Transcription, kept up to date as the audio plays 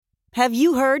Have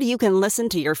you heard you can listen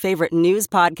to your favorite news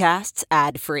podcasts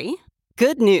ad-free?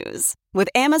 Good news! With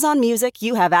Amazon Music,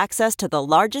 you have access to the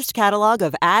largest catalog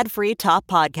of ad-free top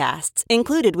podcasts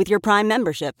included with your Prime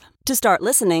membership. To start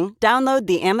listening, download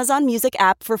the Amazon Music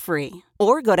app for free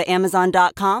or go to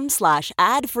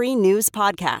amazon.com/ad-free news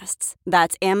podcasts.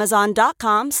 That's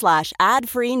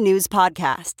amazon.com/ad-free news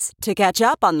podcasts to catch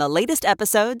up on the latest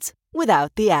episodes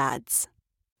without the ads.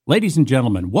 Ladies and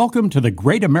gentlemen, welcome to the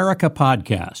Great America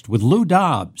Podcast with Lou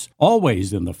Dobbs,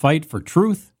 always in the fight for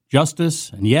truth,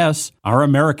 justice, and yes, our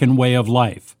American way of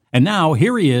life. And now,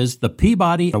 here he is, the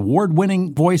Peabody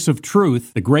Award-winning voice of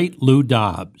truth, the great Lou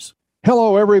Dobbs.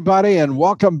 Hello, everybody, and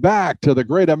welcome back to the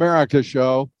Great America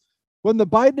Show. When the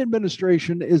Biden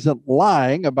administration isn't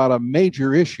lying about a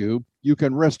major issue, you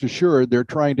can rest assured they're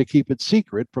trying to keep it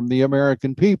secret from the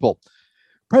American people.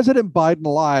 President Biden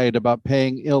lied about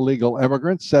paying illegal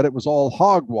immigrants, said it was all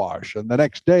hogwash, and the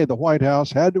next day the White House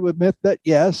had to admit that,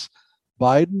 yes,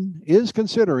 Biden is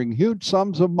considering huge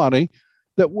sums of money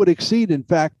that would exceed, in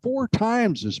fact, 4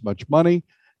 times as much money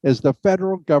as the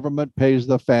federal government pays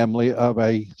the family of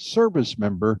a service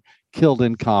member killed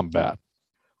in combat.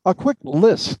 A quick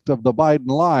list of the Biden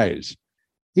lies.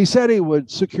 He said he would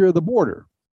secure the border.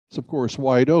 It's, of course,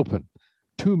 wide open.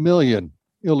 2 million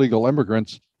illegal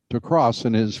immigrants to cross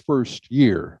in his first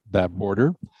year, that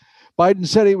border. Biden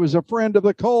said he was a friend of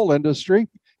the coal industry.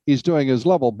 He's doing his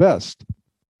level best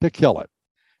to kill it.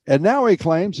 And now he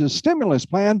claims his stimulus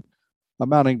plan,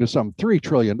 amounting to some $3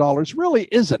 trillion, really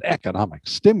isn't economic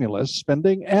stimulus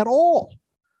spending at all,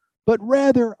 but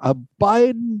rather a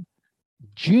Biden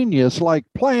genius-like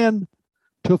plan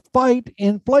to fight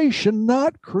inflation,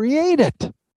 not create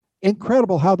it.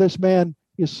 Incredible how this man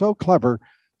is so clever,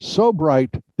 so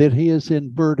bright, that he has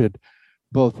inverted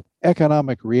both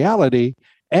economic reality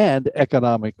and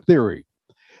economic theory.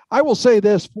 I will say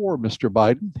this for Mr.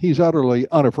 Biden. He's utterly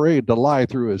unafraid to lie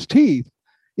through his teeth,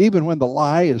 even when the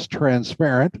lie is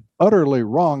transparent, utterly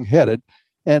wrong-headed,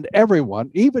 and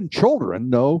everyone, even children,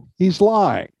 know he's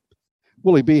lying.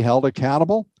 Will he be held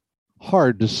accountable?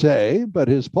 Hard to say, but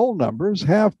his poll numbers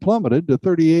have plummeted to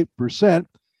 38%,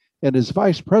 and his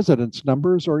vice president's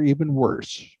numbers are even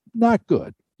worse. Not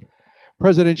good.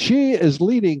 President Xi is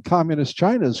leading Communist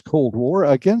China's Cold War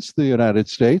against the United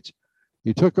States.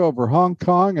 He took over Hong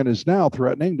Kong and is now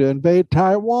threatening to invade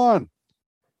Taiwan.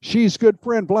 Xi's good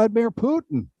friend Vladimir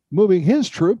Putin moving his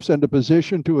troops into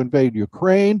position to invade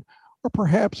Ukraine or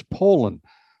perhaps Poland,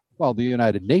 while the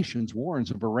United Nations warns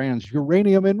of Iran's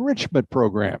uranium enrichment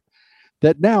program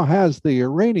that now has the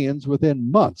Iranians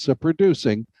within months of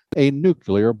producing a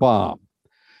nuclear bomb.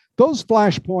 Those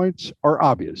flashpoints are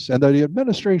obvious, and the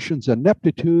administration's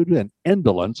ineptitude and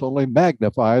indolence only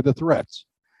magnify the threats.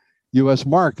 U.S.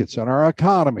 markets and our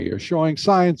economy are showing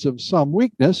signs of some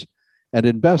weakness, and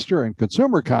investor and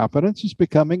consumer confidence is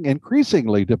becoming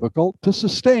increasingly difficult to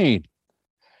sustain.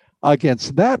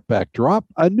 Against that backdrop,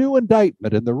 a new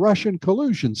indictment in the Russian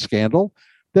collusion scandal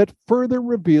that further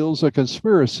reveals a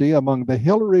conspiracy among the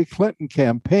Hillary Clinton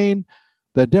campaign,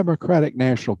 the Democratic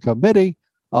National Committee,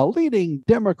 a leading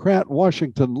Democrat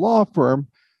Washington law firm,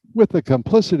 with the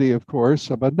complicity, of course,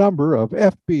 of a number of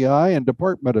FBI and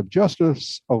Department of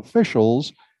Justice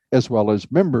officials, as well as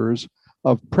members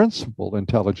of principal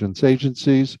intelligence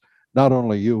agencies, not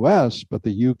only U.S., but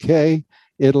the U.K.,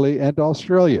 Italy, and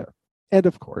Australia. And,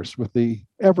 of course, with the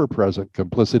ever-present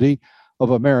complicity of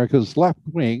America's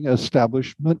left-wing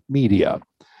establishment media.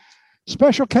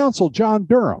 Special Counsel John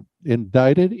Durham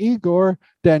indicted Igor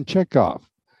Danchenko,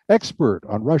 expert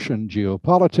on Russian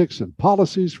geopolitics and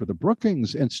policies for the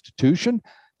Brookings Institution,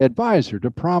 advisor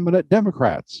to prominent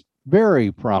Democrats,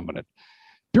 very prominent.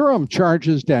 Durham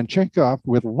charges Danchenko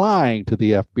with lying to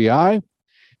the FBI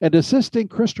and assisting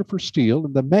Christopher Steele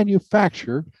in the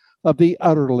manufacture of the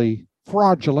utterly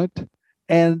fraudulent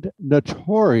and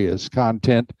notorious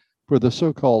content for the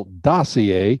so-called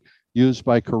dossier used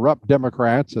by corrupt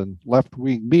Democrats and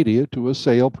left-wing media to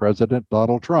assail President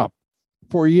Donald Trump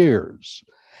for years.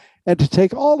 And to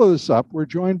take all of this up, we're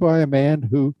joined by a man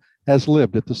who has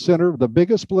lived at the center of the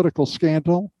biggest political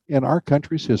scandal in our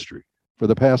country's history for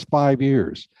the past 5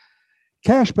 years.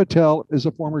 Kash Patel is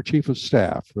a former chief of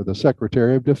staff for the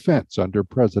Secretary of Defense under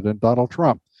President Donald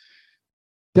Trump,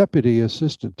 deputy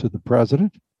assistant to the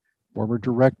president, former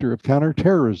director of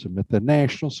counterterrorism at the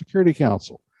National Security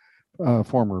Council,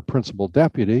 former principal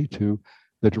deputy to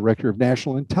the director of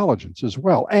national intelligence as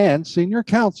well, and senior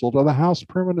counsel to the House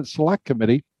Permanent Select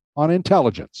Committee on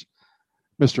Intelligence.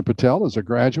 Mr. Patel is a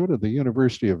graduate of the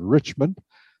University of Richmond,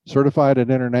 certified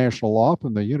in international law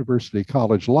from the University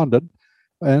College London,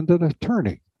 and an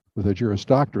attorney with a Juris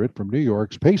Doctorate from New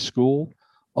York's Pace School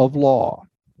of Law.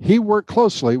 He worked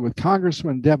closely with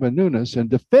Congressman Devin Nunes in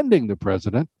defending the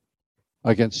president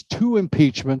against 2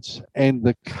 impeachments and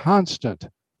the constant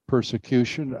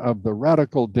persecution of the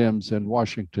radical Dems in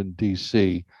Washington,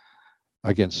 D.C.,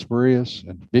 against spurious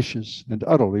and vicious and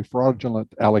utterly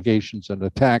fraudulent allegations and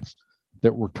attacks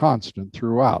that were constant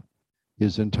throughout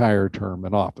his entire term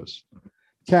in office.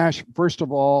 Kash, first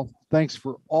of all, thanks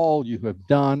for all you have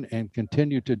done and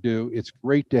continue to do. It's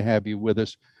great to have you with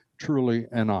us. Truly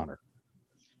an honor.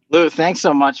 Lou, thanks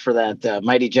so much for that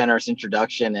mighty generous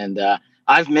introduction. And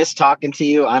I've missed talking to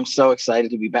you. I'm so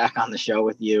excited to be back on the show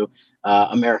with you.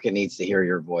 America needs to hear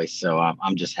your voice. So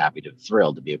I'm just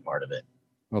thrilled to be a part of it.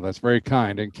 Well, that's very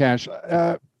kind. And Kash,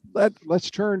 let's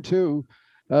turn to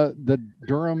the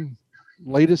Durham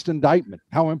latest indictment.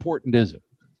 How important is it?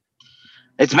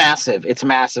 It's massive. It's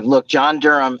massive. Look, John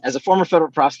Durham, as a former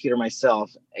federal prosecutor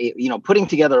myself, putting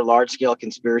together large-scale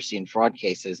conspiracy and fraud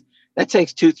cases, that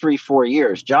takes 2, 3, 4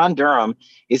 years. John Durham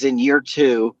is in year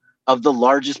 2 of the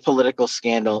largest political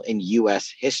scandal in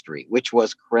U.S. history, which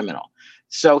was criminal.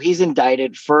 So he's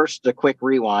indicted, first, a quick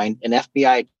rewind, an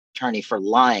FBI attorney for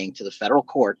lying to the federal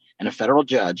court and a federal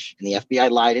judge, and the FBI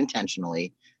lied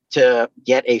intentionally to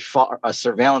get a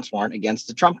surveillance warrant against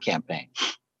the Trump campaign.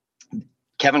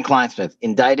 Kevin Kleinsmith,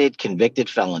 indicted, convicted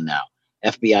felon now,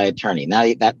 FBI attorney.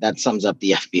 Now that sums up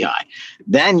the FBI.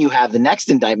 Then you have the next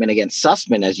indictment against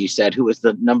Sussman, as you said, who was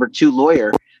the number 2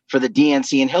 lawyer for the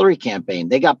DNC and Hillary campaign.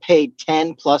 They got paid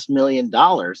 $10+ million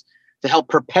to help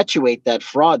perpetuate that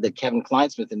fraud that Kevin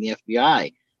Kleinsmith and the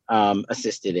FBI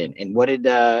assisted in. And what did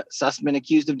Sussman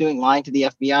accused of doing? Lying to the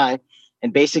FBI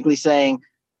and basically saying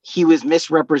he was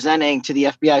misrepresenting to the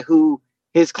FBI who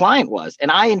his client was.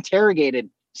 And I interrogated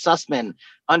Sussman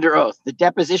under oath. The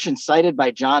deposition cited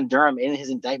by John Durham in his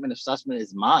indictment of Sussman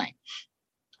is mine.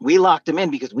 We locked him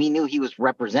in because we knew he was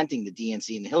representing the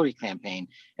DNC and the Hillary campaign.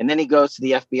 And then he goes to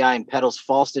the FBI and peddles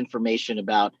false information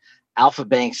about Alpha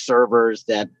Bank servers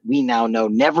that we now know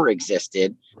never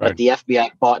existed, right, that the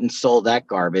FBI bought and sold that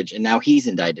garbage. And now he's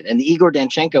indicted. And the Igor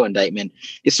Danchenko indictment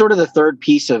is sort of the third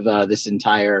piece of this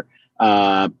entire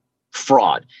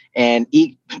fraud. And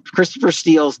Christopher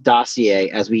Steele's dossier,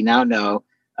 as we now know,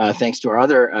 thanks to our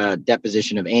other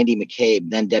deposition of Andy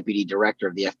McCabe, then deputy director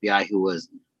of the FBI, who was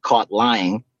caught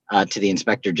lying to the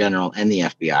inspector general and the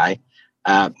FBI,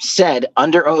 said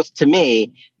under oath to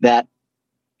me that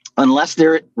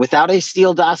without a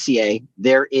Steele dossier,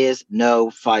 there is no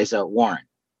FISA warrant.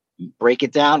 Break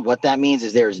it down. What that means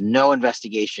is there is no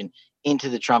investigation into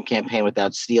the Trump campaign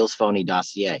without Steele's phony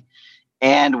dossier.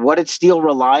 And what did Steele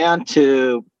rely on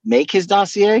to make his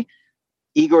dossier?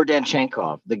 Igor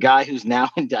Danchenko, the guy who's now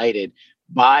indicted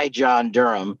by John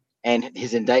Durham, and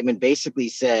his indictment basically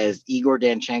says Igor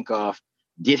Danchenko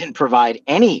didn't provide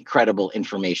any credible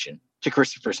information to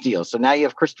Christopher Steele. So now you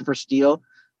have Christopher Steele,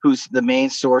 who's the main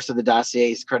source of the dossier.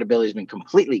 His credibility has been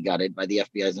completely gutted by the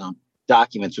FBI's own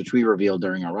documents, which we revealed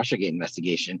during our Russiagate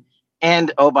investigation.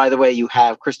 And, oh, by the way, you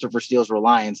have Christopher Steele's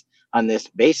reliance on this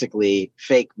basically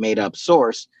fake made-up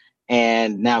source.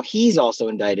 And now he's also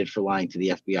indicted for lying to the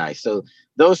FBI. So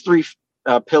those 3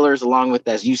 pillars, along with,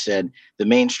 as you said, the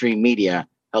mainstream media,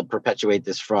 help perpetuate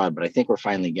this fraud. But I think we're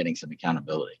finally getting some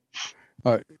accountability.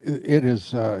 It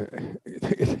is.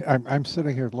 I'm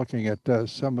sitting here looking at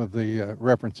some of the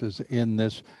references in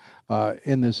this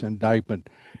indictment,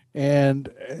 and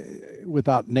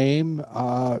without name,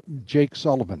 Jake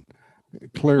Sullivan.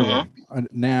 Clearly,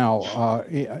 now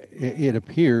it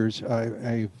appears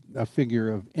a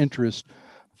figure of interest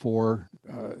for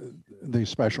the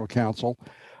special counsel.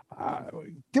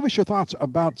 Give us your thoughts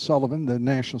about Sullivan, the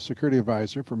national security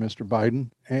advisor for Mr.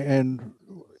 Biden, and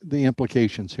the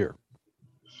implications here.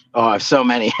 Oh, so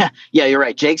many. Yeah, you're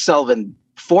right. Jake Sullivan,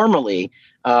 formerly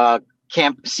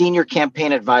senior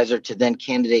campaign advisor to then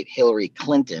candidate Hillary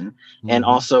Clinton, and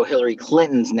also Hillary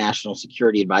Clinton's national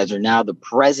security advisor, now the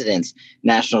president's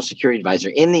national security advisor.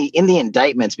 In the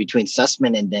indictments between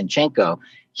Sussman and Danchenko,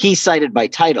 he's cited by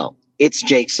title. It's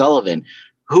Jake Sullivan,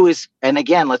 who is, and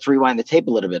again, let's rewind the tape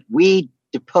a little bit. We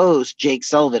deposed Jake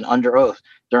Sullivan under oath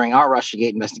during our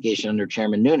Russiagate investigation under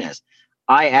Chairman Nunes.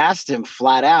 I asked him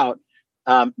flat out,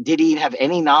 did he have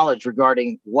any knowledge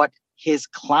regarding what his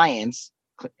clients,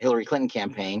 Hillary Clinton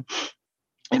campaign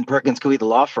and Perkins Coie, the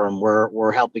law firm,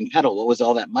 were helping peddle? What was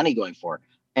all that money going for?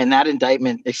 And that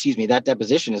that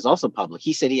deposition is also public.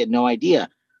 He said he had no idea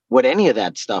what any of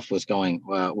that stuff was going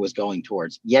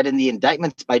towards. Yet in the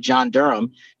indictments by John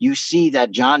Durham, you see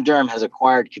that John Durham has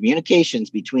acquired communications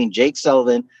between Jake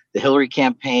Sullivan, the Hillary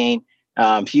campaign,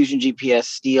 Fusion GPS,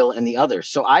 Steele, and the others.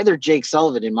 So either Jake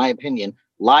Sullivan, in my opinion,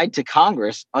 lied to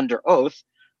Congress under oath,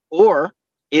 or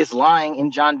is lying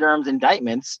in John Durham's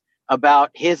indictments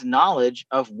about his knowledge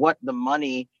of what the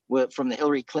money from the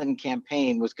Hillary Clinton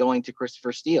campaign was going to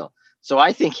Christopher Steele. So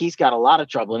I think he's got a lot of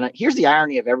trouble. And here's the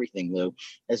irony of everything, Lou,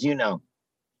 as you know.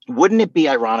 Wouldn't it be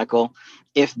ironical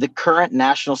if the current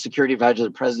national security advisor,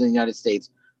 the president of the United States,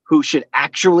 who should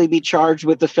actually be charged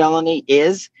with the felony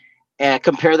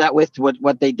compare that with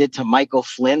what they did to Michael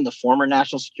Flynn, the former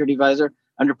national security advisor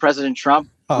under President Trump,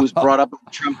 who's brought up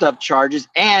trumped up charges,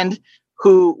 and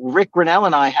who Rick Grinnell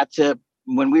and I had to,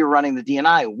 when we were running the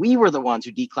DNI, we were the ones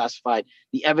who declassified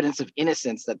the evidence of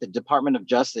innocence that the Department of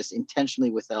Justice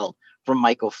intentionally withheld from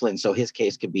Michael Flynn, so his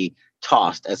case could be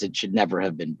tossed as it should never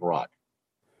have been brought.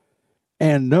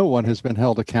 And no one has been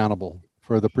held accountable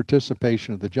for the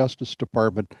participation of the Justice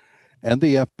Department and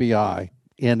the FBI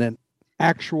in an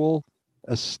actual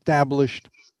established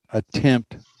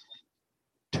attempt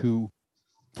to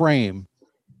frame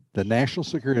the National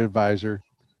Security Advisor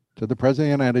to the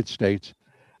President of the United States,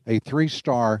 a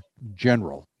 3-star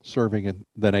general serving in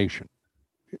the nation.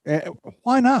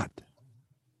 Why not?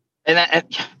 And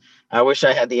I wish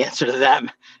I had the answer to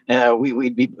that.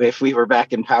 We'd be, if we were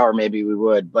back in power, maybe we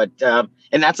would. But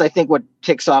and that's, I think, what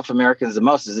ticks off Americans the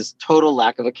most is this total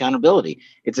lack of accountability.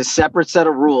 It's a separate set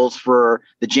of rules for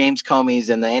the James Comeys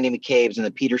and the Andy McCabe's and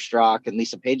the Peter Strzok and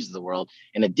Lisa Pages of the world,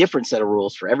 and a different set of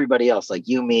rules for everybody else, like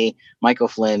you, me, Michael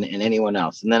Flynn, and anyone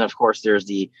else. And then, of course, there's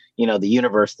the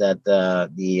universe that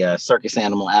the circus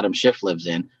animal Adam Schiff lives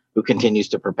in, who continues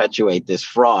to perpetuate this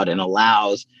fraud and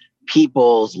allows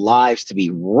people's lives to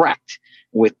be wrecked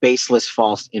with baseless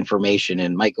false information.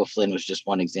 And Michael Flynn was just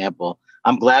one example.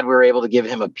 I'm glad we were able to give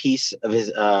him a piece of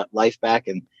his life back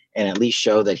and at least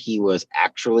show that he was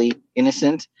actually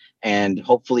innocent. And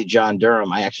hopefully John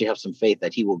Durham, I actually have some faith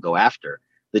that he will go after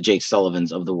the Jake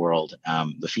Sullivans of the world,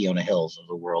 the Fiona Hills of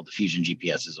the world, the Fusion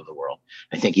GPSs of the world.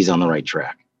 I think he's on the right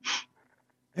track.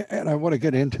 And I want to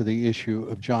get into the issue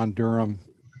of John Durham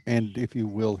and, if you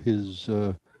will, his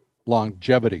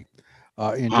longevity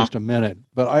in just a minute.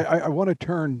 But I want to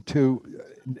turn to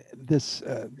this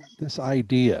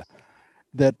idea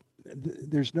that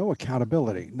there's no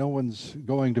accountability. No one's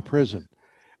going to prison.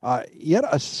 Yet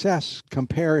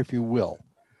compare, if you will,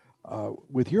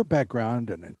 with your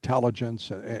background and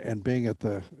intelligence and being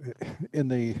in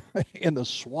the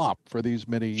swamp for these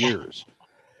many years.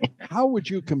 How would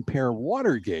you compare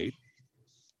Watergate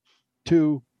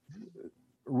to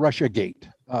Russiagate,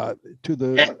 to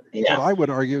what I would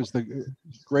argue is the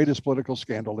greatest political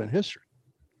scandal in history?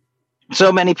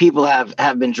 So many people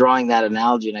have been drawing that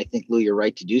analogy, and I think, Lou, you're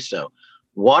right to do so.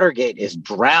 Watergate is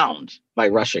drowned by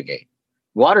Russiagate.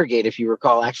 Watergate, if you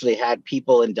recall, actually had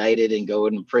people indicted and go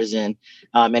in prison,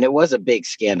 and it was a big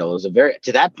scandal. It was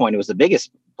to that point, it was the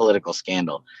biggest political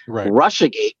scandal. Right.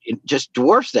 Russiagate just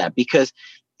dwarfs that because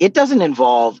it doesn't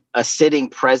involve a sitting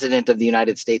president of the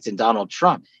United States and Donald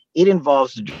Trump. It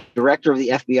involves the director of the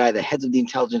FBI, the heads of the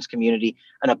intelligence community,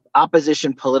 an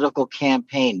opposition political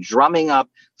campaign, drumming up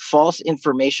false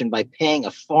information by paying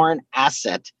a foreign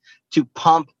asset to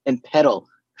pump and peddle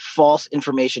false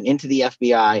information into the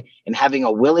FBI, and having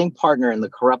a willing partner in the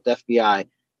corrupt FBI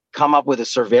come up with a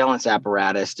surveillance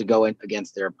apparatus to go in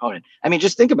against their opponent. I mean,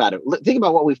 just think about it. Think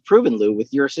about what we've proven, Lou,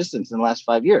 with your assistance in the last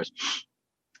 5 years.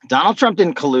 Donald Trump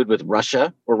didn't collude with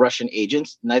Russia or Russian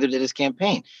agents, neither did his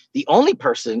campaign. The only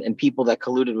person and people that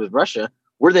colluded with Russia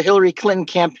were the Hillary Clinton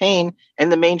campaign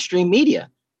and the mainstream media.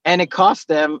 And it cost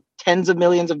them tens of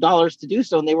millions of dollars to do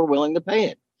so, and they were willing to pay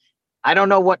it. I don't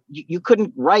know what you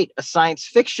couldn't write a science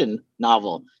fiction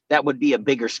novel that would be a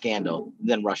bigger scandal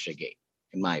than Russiagate,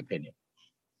 in my opinion.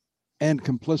 And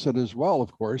complicit as well,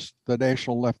 of course, the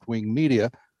national left-wing media.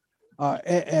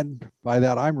 And by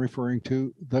that, I'm referring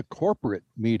to the corporate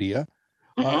media.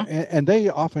 And they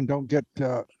often don't get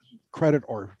credit,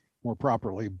 or more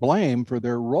properly, blame for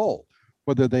their role,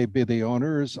 whether they be the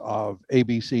owners of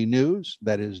ABC News,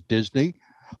 that is Disney,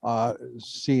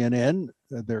 CNN,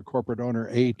 their corporate owner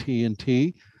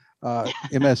AT&T,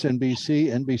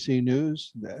 MSNBC, NBC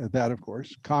News, that of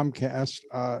course, Comcast,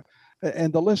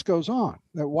 and the list goes on.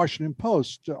 The Washington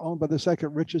Post, owned by the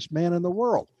second richest man in the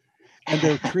world. And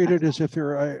they're treated as if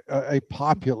they're a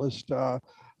populist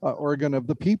organ of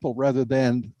the people rather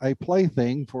than a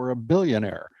plaything for a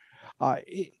billionaire.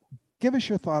 Give us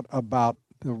your thought about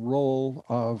the role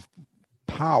of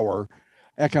power,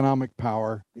 economic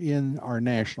power, in our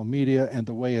national media and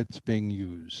the way it's being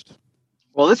used.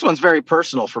 Well, this one's very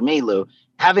personal for me, Lou.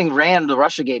 Having ran the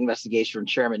Russiagate investigation from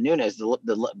Chairman Nunes,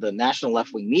 the national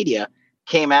left-wing media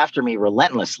came after me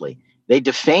relentlessly. They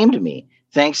defamed me.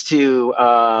 Thanks to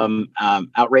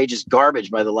outrageous garbage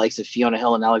by the likes of Fiona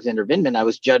Hill and Alexander Vindman, I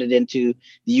was jutted into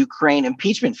the Ukraine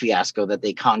impeachment fiasco that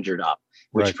they conjured up,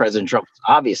 which President Trump was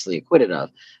obviously acquitted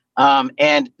of.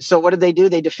 And so what did they do?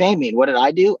 They defamed me. And what did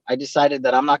I do? I decided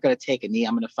that I'm not going to take a knee.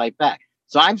 I'm going to fight back.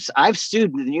 So I've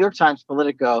sued the New York Times,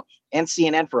 Politico, and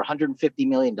CNN for $150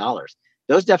 million.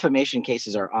 Those defamation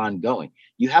cases are ongoing.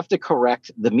 You have to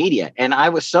correct the media. And I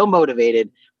was so motivated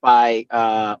by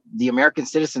the American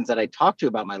citizens that I talked to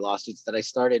about my lawsuits that I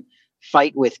started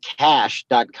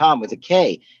fightwithcash.com with a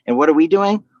K. And what are we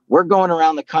doing? We're going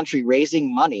around the country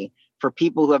raising money for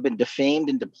people who have been defamed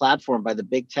and deplatformed by the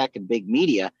big tech and big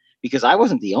media, because I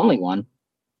wasn't the only one.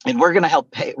 And we're going to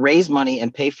help raise money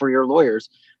and pay for your lawyers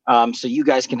so you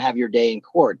guys can have your day in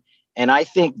court. And I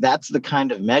think that's the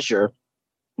kind of measure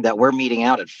that we're meeting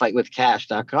out at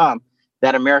fightwithcash.com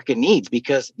that America needs,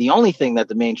 because the only thing that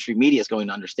the mainstream media is going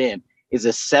to understand is a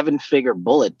 7-figure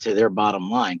bullet to their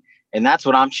bottom line. And that's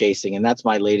what I'm chasing. And that's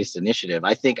my latest initiative.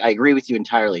 I think I agree with you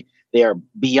entirely. They are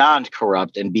beyond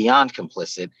corrupt and beyond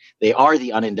complicit. They are the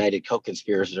unindicted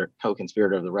co-conspirator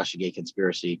of the Russiagate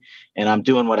conspiracy. And I'm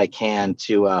doing what I can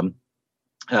to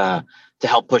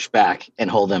help push back and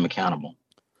hold them accountable.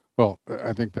 Well,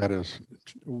 I think that is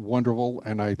wonderful,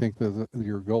 and I think that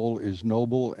your goal is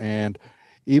noble. And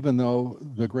even though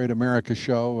the Great America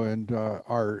Show and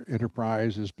our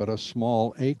enterprise is but a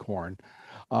small acorn,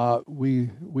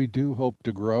 we do hope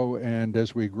to grow. And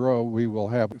as we grow, we will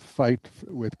have Fight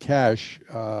with Cash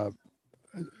on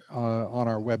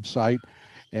our website,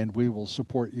 and we will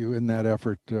support you in that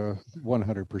effort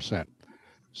 100%.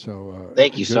 So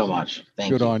thank you so much.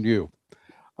 Good on you.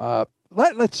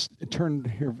 Let's turn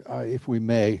here, if we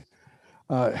may,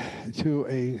 to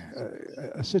a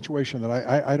situation that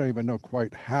I don't even know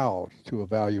quite how to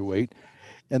evaluate,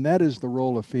 and that is the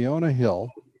role of Fiona Hill,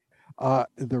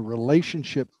 the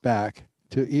relationship back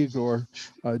to Igor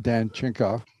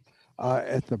Danchenko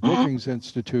at the Brookings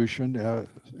Institution,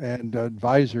 and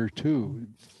advisor to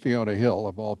Fiona Hill,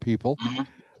 of all people.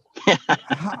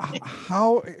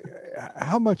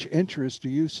 How much interest do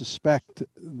you suspect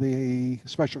the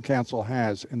special counsel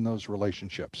has in those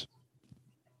relationships?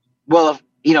 Well,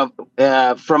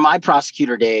 from my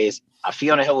prosecutor days,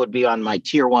 Fiona Hill would be on my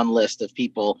tier 1 list of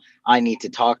people I need to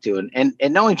talk to. And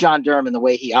knowing John Durham and the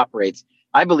way he operates,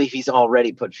 I believe he's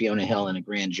already put Fiona Hill in a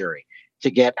grand jury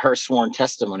to get her sworn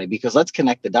testimony, because let's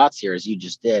connect the dots here, as you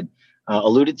just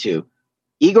alluded to.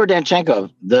 Igor Danchenko,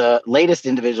 the latest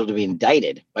individual to be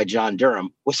indicted by John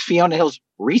Durham, was Fiona Hill's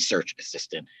research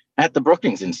assistant at the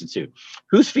Brookings Institute.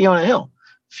 Who's Fiona Hill?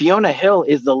 Fiona Hill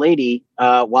is the lady,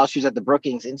 while she was at the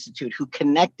Brookings Institute, who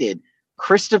connected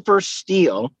Christopher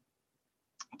Steele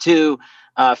to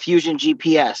Fusion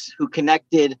GPS, who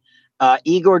connected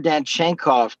Igor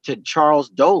Danchenko to Charles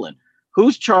Dolan.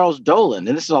 Who's Charles Dolan?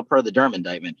 And this is all part of the Durham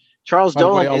indictment. Charles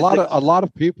Dolan. A lot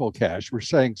of people, Cash, were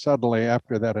saying suddenly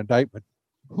after that indictment,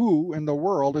 who in the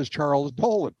world is Charles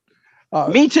Dolan?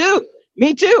 Me too.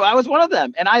 I was one of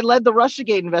them. And I led the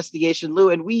Russiagate investigation, Lou,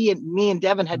 and me and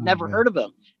Devin had never heard of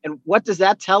him. And what does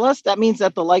that tell us? That means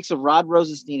that the likes of Rod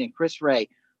Rosenstein and Chris Wray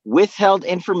withheld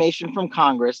information from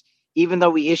Congress, even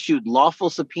though we issued lawful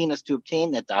subpoenas to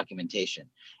obtain that documentation.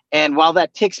 And while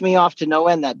that ticks me off to no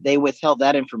end that they withheld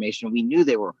that information, we knew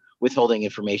they were withholding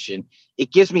information.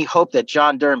 It gives me hope that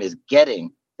John Durham is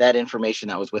getting that information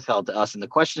that was withheld to us. And the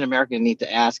question Americans need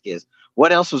to ask is,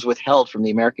 what else was withheld from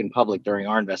the American public during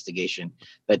our investigation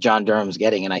that John Durham's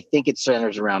getting? And I think it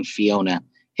centers around Fiona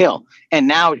Hill.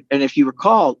 And if you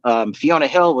recall, Fiona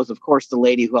Hill was, of course, the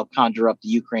lady who helped conjure up the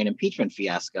Ukraine impeachment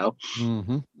fiasco.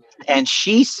 Mm-hmm. And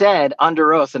she said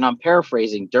under oath, and I'm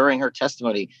paraphrasing, during her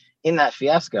testimony in that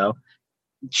fiasco,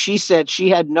 she said she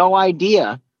had no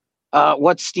idea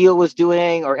what Steele was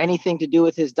doing or anything to do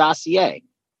with his dossier.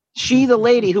 She, the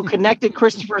lady who connected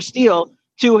Christopher Steele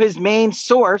to his main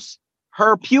source,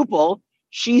 her pupil,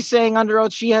 she's saying under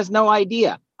oath she has no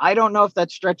idea. I don't know if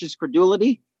that stretches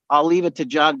credulity. I'll leave it to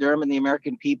John Durham and the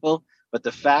American people, but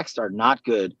the facts are not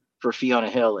good for Fiona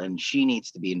Hill, and she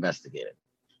needs to be investigated.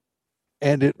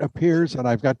 And it appears, and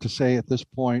I've got to say at this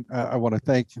point, I want to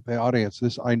thank the audience.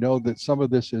 I know that some of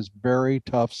this is very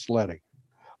tough sledding,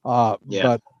 but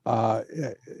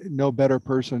no better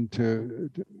person to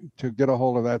get a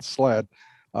hold of that sled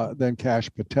than Kash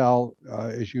Patel.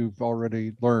 As you've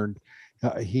already learned,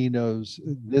 he knows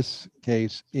this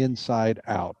case inside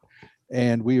out.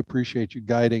 And we appreciate you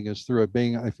guiding us through it,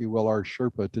 being, if you will, our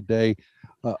Sherpa today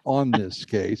on this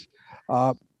case.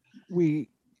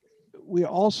 We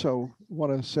also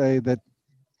want to say that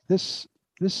this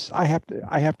I have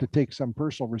to take some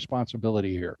personal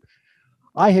responsibility here.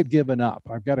 I had given up.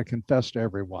 I've got to confess to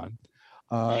everyone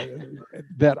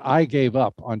that I gave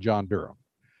up on John Durham.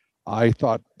 I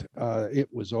thought it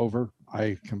was over.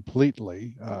 I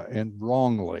completely and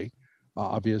wrongly,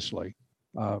 obviously,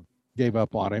 gave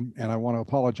up on him. And I want to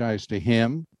apologize to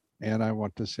him. And I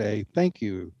want to say thank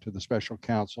you to the special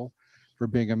counsel for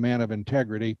being a man of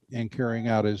integrity and carrying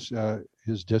out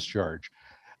his discharge.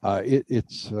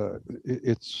 It's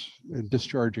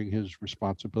discharging his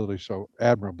responsibility so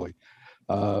admirably.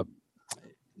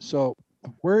 So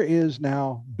where is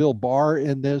now Bill Barr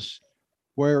in this?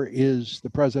 Where is the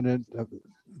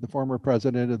former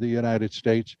president of the United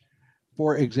States?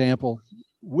 For example,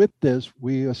 with this,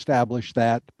 we established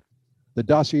that the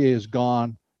dossier is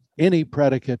gone. Any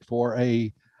predicate for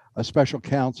a special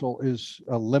counsel is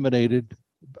eliminated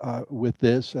with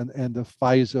this, and the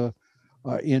FISA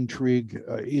intrigue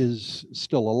is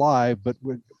still alive, but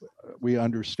we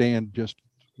understand just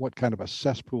what kind of a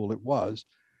cesspool it was.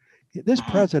 This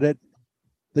president,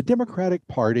 the Democratic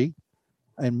Party,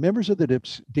 and members of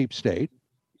the deep state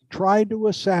tried to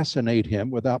assassinate him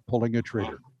without pulling a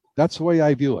trigger. That's the way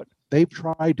I view it. They've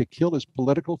tried to kill his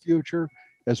political future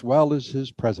as well as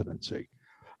his presidency.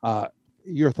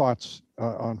 Your thoughts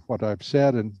on what I've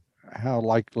said, and how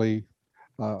likely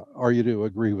are you to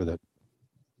agree with it?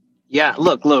 Yeah,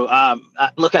 look, Lou,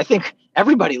 look, I think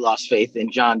everybody lost faith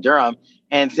in John Durham.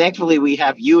 And thankfully, we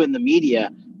have you in the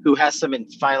media who has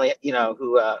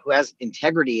who has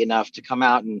integrity enough to come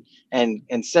out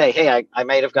and say, hey, I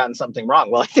might have gotten something wrong.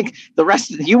 Well, I think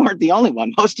you weren't the only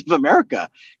one. Most of America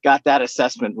got that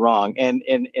assessment wrong. And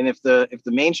if the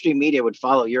mainstream media would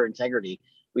follow your integrity,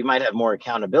 we might have more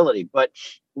accountability. But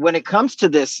when it comes to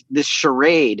this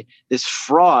charade, this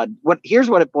fraud, here's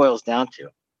what it boils down to.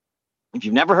 If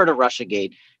you've never heard of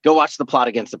Russiagate, go watch The Plot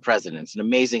Against the President. It's an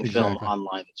amazing film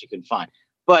online that you can find.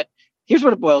 But here's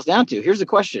what it boils down to. Here's the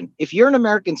question. If you're an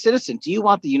American citizen, do you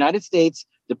want the United States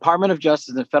Department of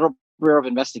Justice and Federal Bureau of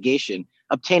Investigation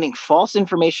obtaining false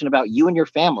information about you and your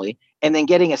family and then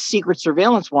getting a secret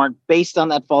surveillance warrant based on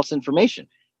that false information?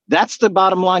 That's the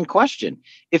bottom line question.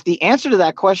 If the answer to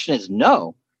that question is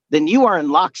no, then you are in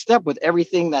lockstep with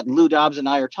everything that Lou Dobbs and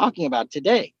I are talking about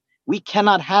today. We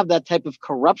cannot have that type of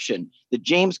corruption, the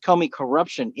James Comey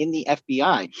corruption in the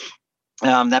FBI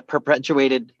that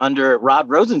perpetuated under Rod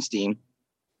Rosenstein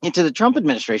into the Trump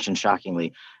administration,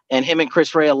 shockingly. And him and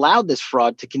Chris Wray allowed this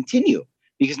fraud to continue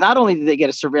because not only did they get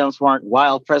a surveillance warrant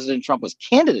while President Trump was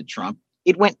candidate Trump,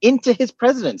 it went into his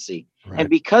presidency. Right. And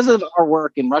because of our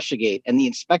work in Russiagate and the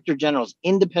Inspector General's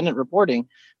independent reporting,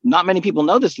 not many people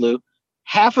know this, Lou,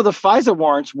 half of the FISA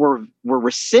warrants were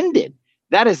rescinded.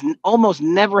 That has almost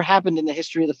never happened in the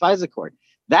history of the FISA court.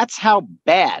 That's how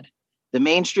bad the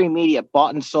mainstream media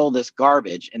bought and sold this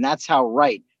garbage. And that's how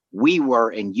right we were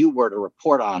and you were to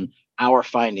report on our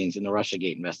findings in the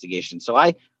Russiagate investigation. So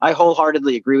I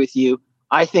wholeheartedly agree with you.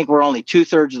 I think we're only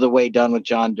 2/3 of the way done with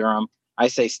John Durham. I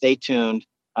say stay tuned.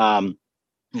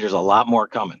 There's a lot more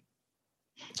coming.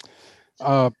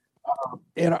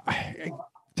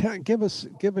 Give us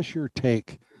your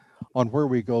take on where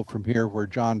we go from here, where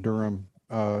John Durham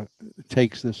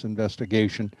takes this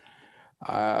investigation.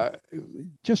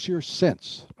 Just your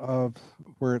sense of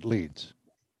where it leads.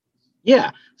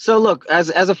 Yeah. So look, as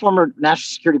a former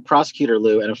national security prosecutor,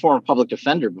 Lou, and a former public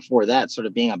defender before that, sort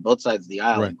of being on both sides of the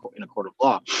aisle right. in a court of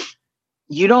law,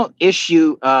 you don't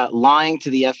issue lying to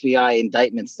the FBI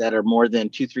indictments that are more than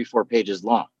 2, 3, 4 pages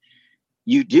long.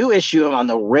 You do issue them on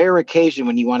the rare occasion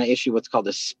when you want to issue what's called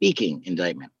a speaking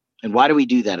indictment. And why do we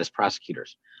do that as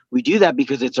prosecutors? We do that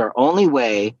because it's our only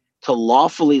way to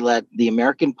lawfully let the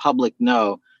American public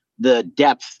know the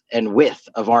depth and width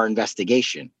of our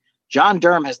investigation. John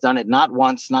Durham has done it not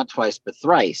once, not twice, but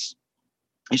thrice,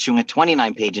 issuing a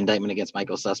 29-page indictment against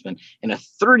Michael Sussman and a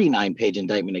 39-page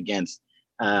indictment against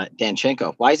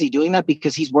Danchenko. Why is he doing that?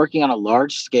 Because he's working on a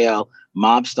large-scale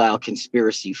mob-style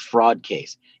conspiracy fraud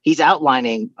case. He's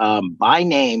outlining by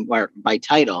name or by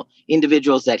title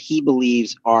individuals that he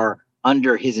believes are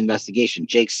under his investigation.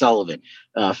 Jake Sullivan,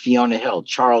 Fiona Hill,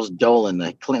 Charles Dolan,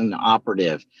 the Clinton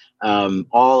operative,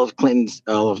 all of Clinton's,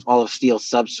 all of Steele's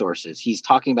subsources. He's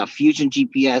talking about Fusion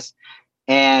GPS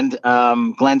and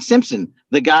Glenn Simpson,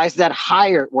 the guys that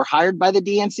were hired by the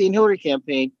DNC and Hillary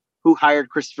campaign, who hired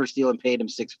Christopher Steele and paid him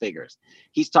 6 figures.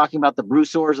 He's talking about the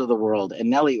Bruce Orrs of the world and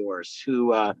Nellie Orrs,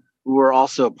 who were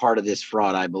also a part of this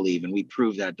fraud, I believe, and we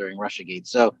proved that during Russiagate.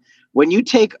 So when you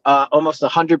take almost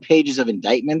 100 pages of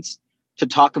indictments to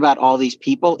talk about all these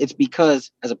people, it's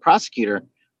because as a prosecutor,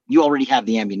 you already have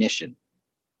the ammunition.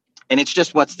 And it's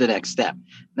just what's the next step.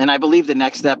 And I believe the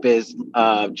next step is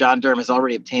John Durham has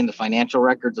already obtained the financial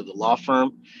records of the law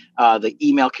firm, the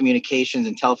email communications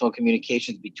and telephone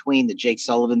communications between the Jake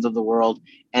Sullivans of the world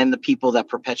and the people that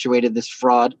perpetuated this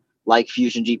fraud, like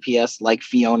Fusion GPS, like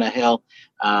Fiona Hill,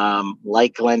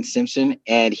 like Glenn Simpson.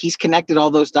 And he's connected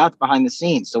all those dots behind the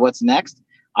scenes. So what's next?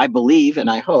 I believe and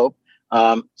I hope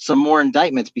some more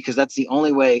indictments, because that's the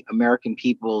only way American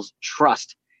people's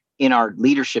trust in our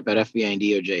leadership at FBI and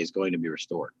DOJ is going to be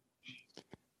restored.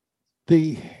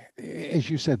 As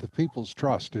you said, the people's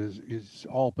trust is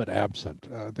all but absent.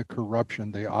 The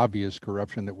corruption, the obvious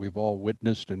corruption that we've all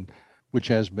witnessed and which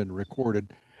has been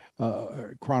recorded,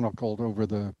 chronicled over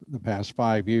the past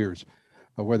 5 years,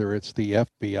 whether it's the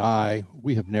FBI.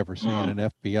 We have never seen an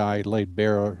FBI laid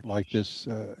bare like this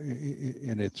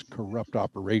in its corrupt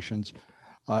operations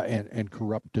and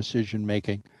corrupt decision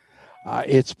making.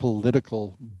 Its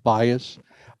political bias,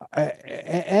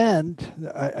 and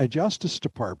a Justice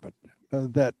Department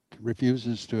that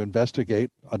refuses to investigate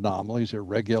anomalies,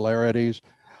 irregularities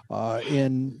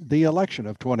in the election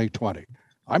of 2020.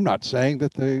 I'm not saying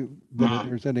that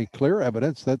there's any clear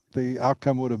evidence that the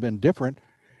outcome would have been different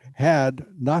had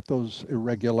not those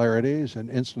irregularities and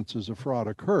instances of fraud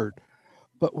occurred.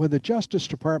 But when the Justice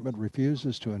Department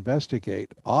refuses to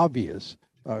investigate obvious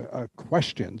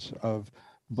questions of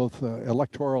both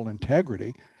electoral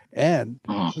integrity and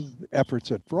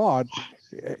efforts at fraud,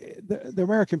 the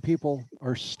American people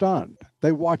are stunned.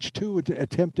 They watched 2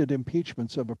 attempted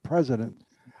impeachments of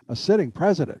a sitting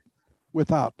president,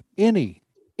 without any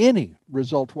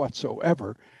result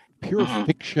whatsoever, pure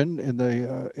fiction in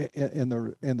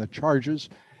the charges,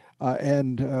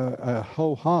 and a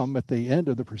ho hum at the end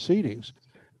of the proceedings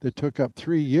that took up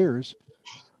 3 years,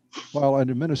 while an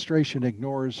administration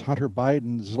ignores Hunter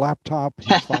Biden's laptop,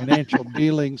 his financial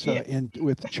dealings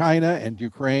with China and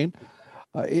Ukraine.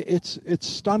 It's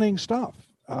stunning stuff.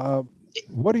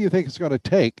 What do you think it's going to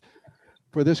take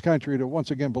for this country to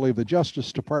once again believe the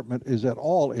Justice Department is at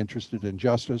all interested in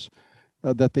justice,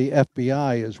 that the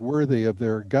FBI is worthy of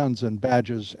their guns and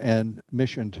badges and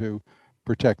mission to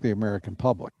protect the American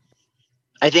public?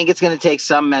 I think it's going to take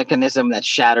some mechanism that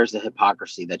shatters the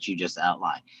hypocrisy that you just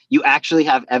outlined. You actually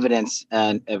have evidence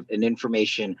and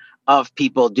information of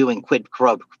people doing quid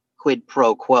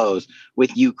pro quos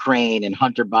with Ukraine and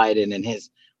Hunter Biden and his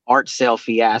art sale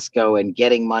fiasco, and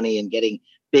getting money and getting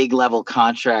big level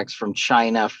contracts from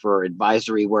China for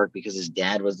advisory work because his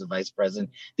dad was the vice president.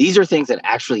 These are things that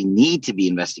actually need to be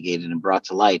investigated and brought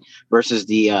to light, versus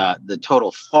the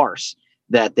total farce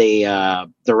that they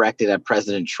directed at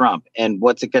President Trump. And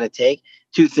what's it going to take?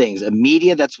 2 things: a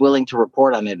media that's willing to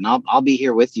report on it, and I'll be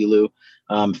here with you,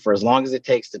 Lou, for as long as it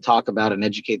takes to talk about and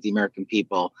educate the American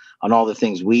people on all the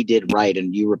things we did right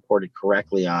and you reported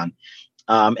correctly on.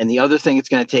 And the other thing it's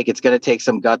going to take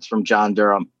some guts from John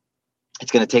Durham.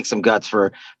 It's going to take some guts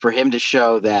for him to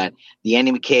show that the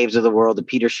Andy McCabe's of the world, the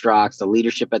Peter Strzok's, the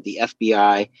leadership at the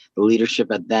FBI, the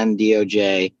leadership at then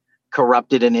DOJ,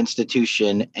 corrupted an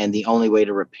institution, and the only way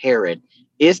to repair it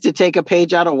is to take a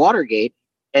page out of Watergate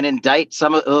and indict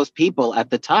some of those people at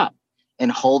the top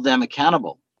and hold them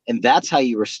accountable. And that's how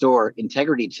you restore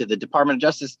integrity to the Department of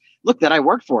Justice. Look, that I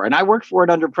worked for, and I worked for it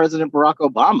under President Barack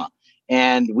Obama.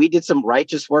 And we did some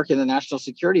righteous work in the national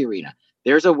security arena.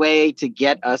 There's a way to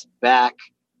get us back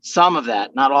some of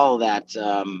that, not all of that,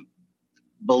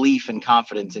 belief and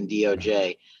confidence in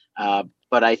DOJ.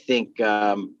 But I think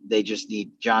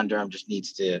John Durham just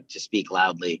needs to speak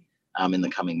loudly in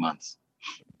the coming months.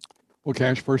 Well,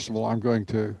 Cash, first of all, I'm going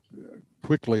to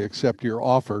quickly accept your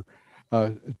offer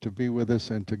to be with us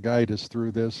and to guide us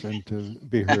through this and to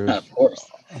be here as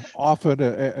often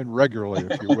and regularly,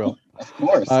 if you will. Of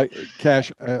course.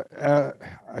 Cash,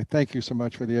 I thank you so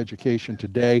much for the education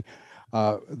today.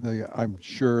 I'm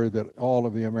sure that all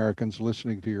of the Americans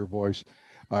listening to your voice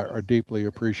are deeply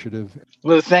appreciative.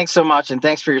 Lou, thanks so much. And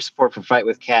thanks for your support for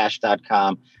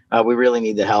fightwithcash.com. We really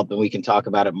need the help, and we can talk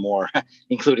about it more,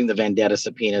 including the vendetta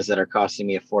subpoenas that are costing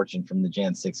me a fortune from the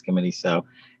Jan 6 committee. So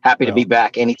happy to be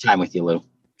back anytime with you, Lou.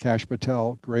 Cash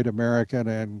Patel, great American,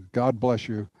 and God bless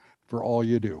you for all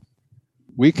you do.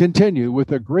 We continue with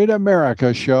the Great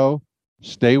America Show.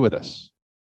 Stay with us.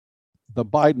 The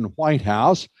Biden White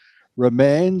House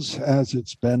remains, as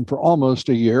it's been for almost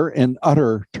a year, in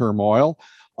utter turmoil,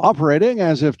 operating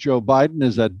as if Joe Biden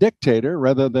is a dictator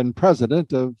rather than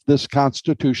president of this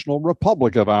constitutional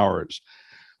republic of ours.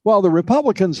 While the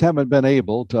Republicans haven't been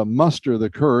able to muster the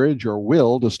courage or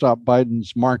will to stop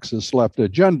Biden's Marxist left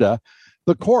agenda,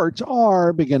 the courts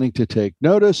are beginning to take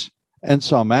notice and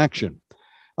some action.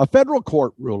 A federal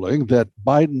court ruling that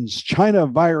Biden's China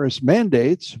virus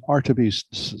mandates are to be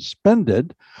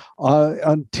suspended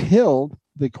until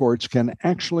the courts can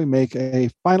actually make a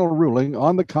final ruling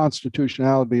on the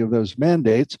constitutionality of those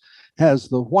mandates has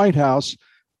the White House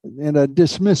in a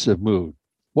dismissive mood.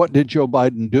 What did Joe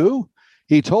Biden do?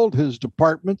 He told his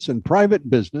departments and private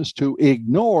business to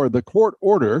ignore the court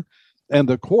order and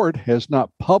the court has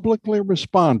not publicly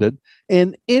responded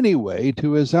in any way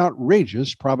to his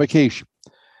outrageous provocation.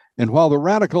 And while the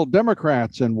radical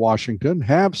Democrats in Washington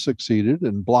have succeeded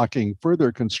in blocking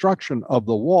further construction of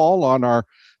the wall on our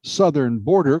southern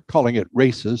border, calling it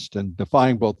racist and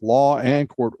defying both law and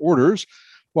court orders,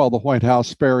 while the White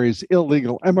House ferries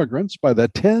illegal immigrants by the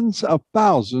tens of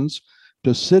thousands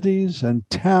to cities and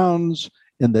towns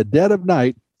in the dead of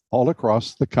night all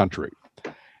across the country.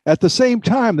 At the same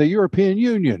time, the European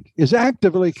Union is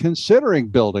actively considering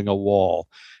building a wall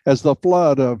as the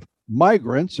flood of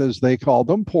migrants, as they call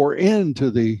them, pour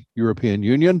into the European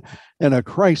Union, and a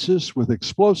crisis with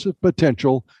explosive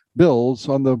potential builds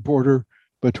on the border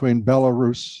between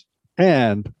Belarus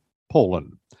and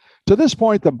Poland. To this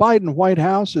point, the Biden White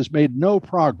House has made no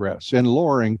progress in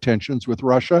lowering tensions with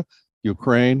Russia,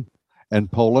 Ukraine,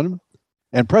 and Poland.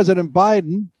 And President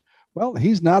Biden, well,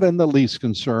 he's not in the least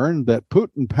concerned that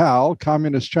Putin pal,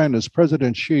 Communist China's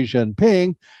President Xi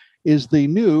Jinping, is the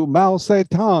new Mao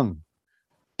Zedong,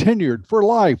 tenured for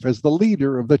life as the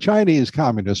leader of the Chinese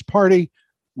Communist Party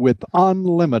with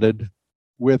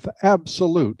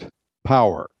absolute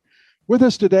power. With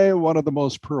us today, one of the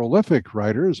most prolific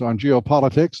writers on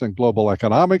geopolitics and global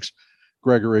economics,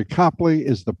 Gregory Copley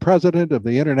is the president of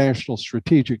the International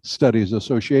Strategic Studies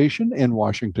Association in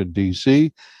Washington,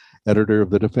 D.C., editor of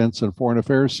the Defense and Foreign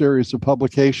Affairs series of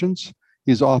publications.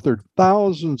 He's authored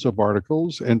thousands of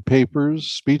articles and papers,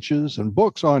 speeches, and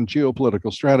books on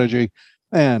geopolitical strategy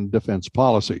and defense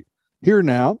policy. Here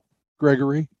now,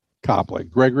 Gregory Copley.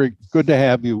 Gregory, good to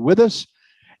have you with us.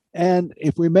 And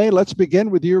if we may, let's begin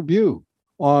with your view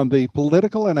on the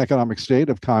political and economic state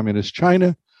of Communist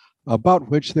China, about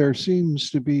which there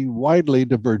seems to be widely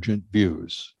divergent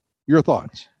views. Your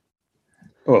thoughts?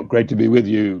 Well, great to be with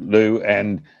you, Lou.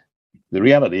 And the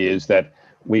reality is that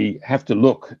we have to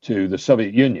look to the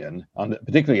Soviet Union,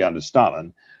 particularly under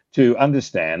Stalin, to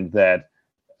understand that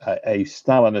a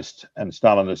Stalinist and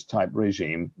Stalinist type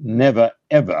regime never,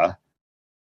 ever,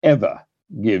 ever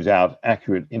gives out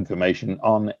accurate information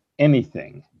on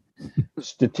anything.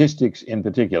 Statistics in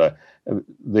particular,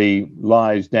 the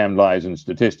lies, damn lies and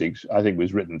statistics, I think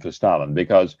was written for Stalin,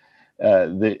 because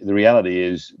the reality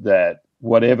is that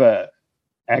whatever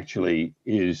actually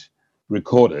is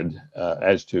recorded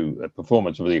as to a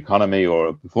performance of the economy or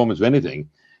a performance of anything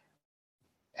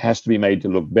has to be made to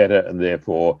look better, and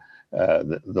therefore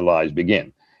the lies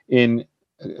begin. In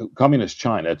communist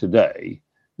China today,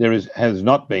 there has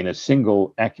not been a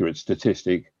single accurate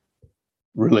statistic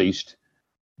released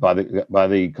by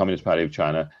the Communist Party of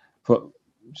China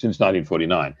since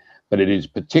 1949. But it is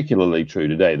particularly true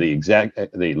today.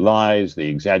 The lies, the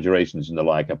exaggerations, and the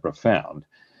like are profound.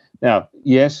 Now,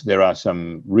 yes, there are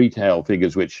some retail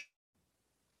figures which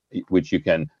you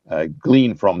can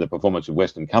glean from the performance of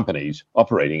Western companies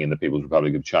operating in the People's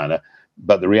Republic of China.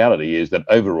 But the reality is that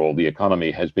overall, the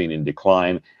economy has been in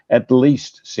decline at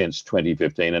least since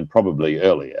 2015 and probably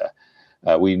earlier.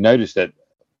 We noticed that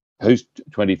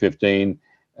post-2015,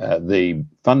 the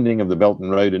funding of the Belt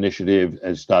and Road Initiative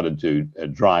has started to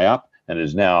dry up and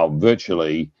is now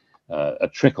virtually a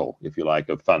trickle, if you like,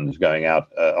 of funds going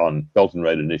out on Belt and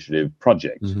Road Initiative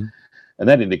projects. Mm-hmm. And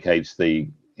that indicates the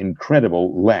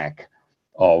incredible lack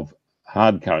of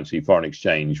hard currency foreign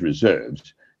exchange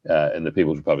reserves in the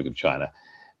People's Republic of China.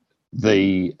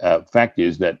 The fact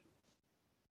is that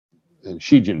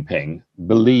Xi Jinping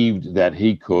believed that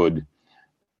he could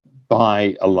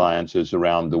buy alliances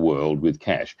around the world with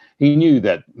cash. He knew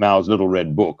that Mao's Little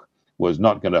Red Book was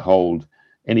not going to hold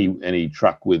any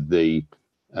truck with the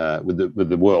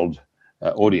world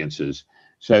audiences.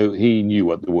 So he knew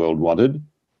what the world wanted.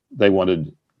 They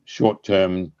wanted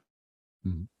short-term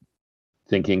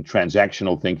thinking,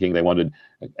 transactional thinking. They wanted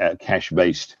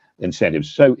cash-based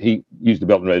incentives. So he used the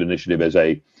Belt and Road Initiative as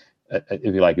if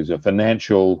you like, as a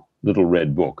financial Little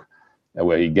Red Book,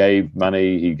 where he gave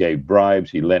money, he gave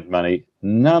bribes, he lent money,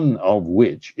 none of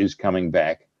which is coming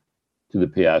back to the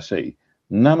PRC.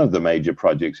 None of the major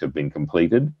projects have been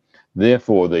completed.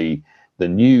 Therefore, the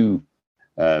new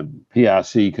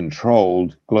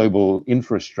PRC-controlled global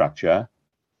infrastructure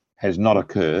has not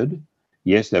occurred.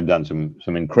 Yes, they've done some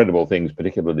incredible things,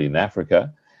 particularly in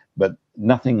Africa, but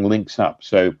nothing links up.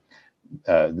 So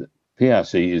the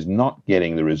PRC is not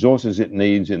getting the resources it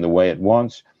needs in the way it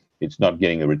wants. It's not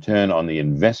getting a return on the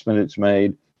investment it's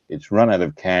made. It's run out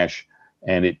of cash,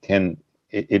 and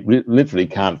it literally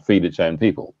can't feed its own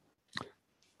people.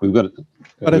 We've got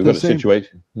a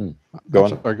situation. Go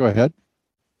on. Sorry, go ahead.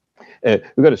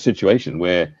 We've got a situation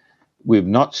where we've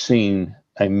not seen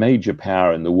a major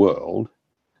power in the world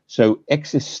so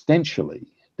existentially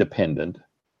dependent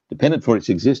for its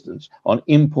existence on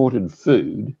imported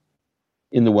food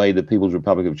in the way the People's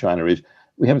Republic of China is.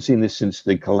 We haven't seen this since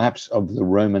the collapse of the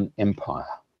Roman Empire.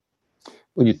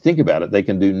 When you think about it, they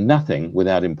can do nothing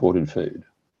without imported food.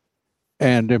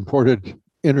 And imported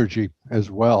energy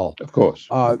as well. Of course.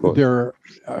 The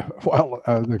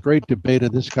great debate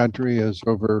in this country is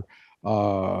over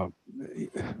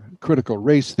critical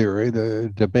race theory.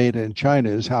 The debate in China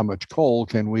is how much coal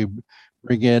can we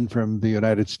bring in from the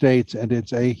United States, and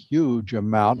it's a huge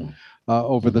amount.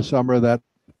 Over the summer, that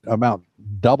amount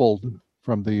doubled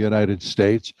from the United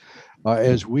States,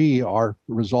 as we are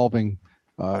resolving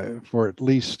for at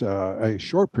least a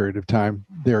short period of time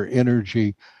their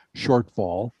energy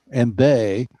shortfall, and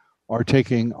they are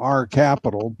taking our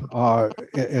capital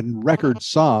in record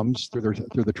sums through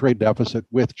the trade deficit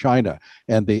with China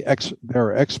and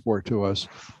their export to us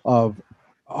of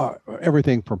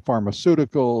everything from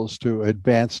pharmaceuticals to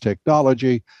advanced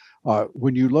technology.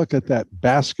 When you look at that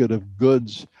basket of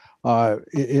goods,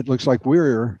 it looks like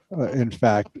we're, in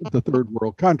fact, the third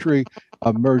world country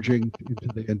emerging into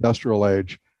the industrial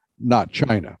age, not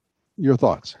China. Your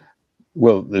thoughts?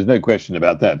 Well, there's no question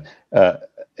about that.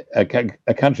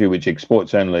 A country which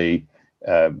exports only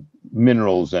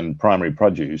minerals and primary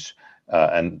produce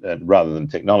and rather than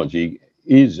technology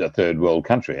is a third world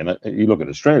country. And you look at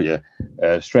Australia,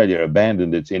 Australia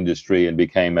abandoned its industry and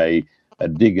became a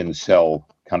dig and sell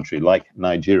country like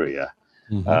Nigeria.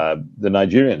 Mm-hmm. The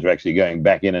Nigerians are actually going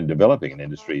back in and developing an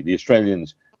industry. The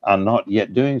Australians are not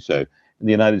yet doing so. And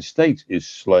the United States is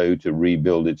slow to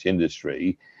rebuild its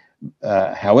industry.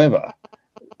 However,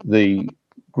 the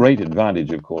great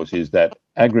advantage, of course, is that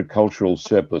agricultural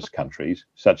surplus countries,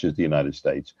 such as the United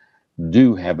States,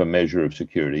 do have a measure of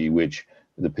security which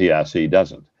the PRC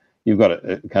doesn't. You've got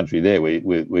a country there where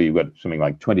you've got something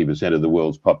like 20% of the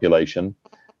world's population,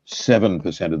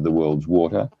 7% of the world's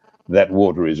water. That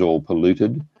water is all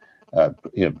polluted,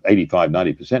 85,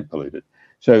 90% polluted.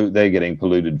 So they're getting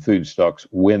polluted food stocks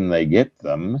when they get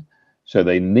them. So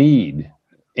they need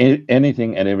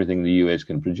anything and everything the US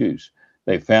can produce.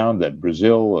 They found that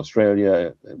Brazil,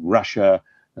 Australia, Russia,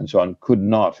 and so on could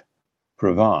not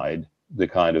provide the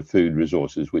kind of food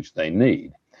resources which they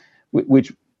need,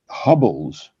 which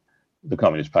hobbles the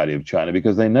Communist Party of China,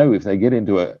 because they know if they get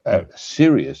into a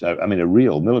serious, a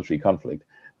real military conflict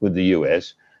with the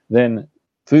US, then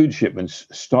food shipments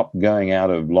stop going out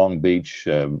of Long Beach,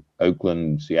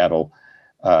 Oakland, Seattle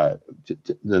the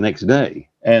next day.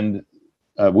 And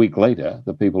a week later,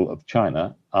 the people of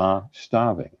China are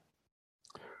starving.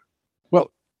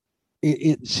 Well,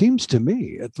 it seems to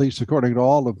me, at least according to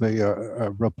all of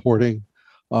the reporting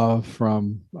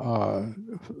from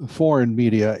foreign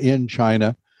media in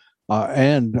China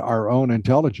and our own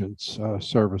intelligence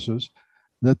services,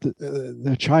 that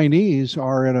the Chinese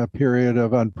are in a period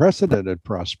of unprecedented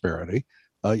prosperity.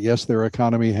 Yes, their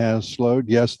economy has slowed.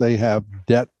 Yes, they have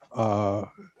debt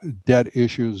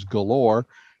issues galore.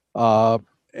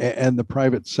 And the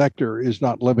private sector is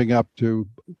not living up to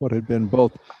what had been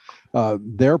both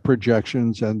their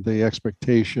projections and the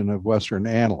expectation of Western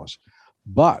analysts.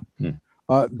 But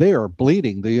they are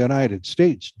bleeding the United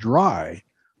States dry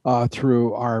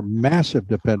through our massive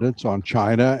dependence on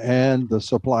China and the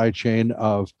supply chain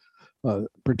of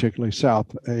particularly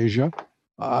South Asia.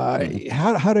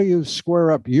 How do you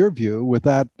square up your view with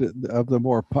that of the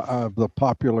more of the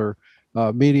popular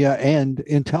media and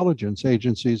intelligence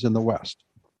agencies in the West?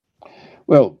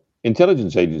 Well,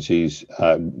 intelligence agencies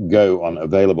go on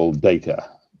available data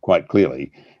quite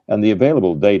clearly, and the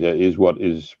available data is what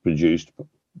is produced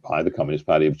by the Communist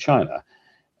Party of China.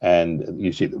 And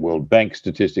you see the World Bank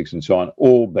statistics and so on,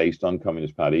 all based on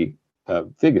Communist Party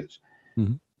figures.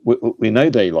 Mm-hmm. We know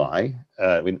they lie,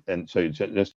 and so it's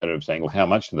just a matter of saying, well, how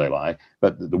much do they lie?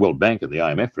 But the World Bank and the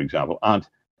IMF, for example, aren't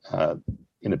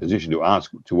in a position to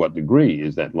ask to what degree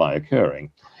is that lie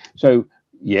occurring. So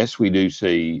yes, we do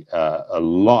see a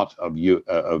lot of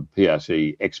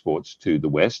PRC exports to the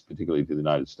West, particularly to the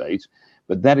United States.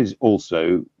 But that is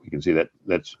also, we can see that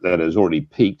has already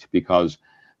peaked, because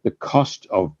the cost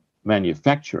of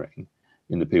manufacturing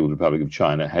in the People's Republic of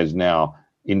China has now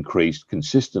increased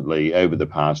consistently over the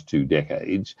past 2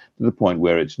 decades to the point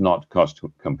where it's not cost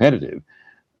competitive.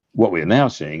 What we are now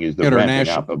seeing is the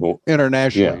ramping up of all...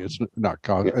 Internationally, it's not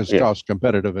cost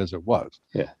competitive as it was.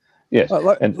 Yeah. Yes.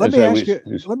 Let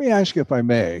me ask you, if I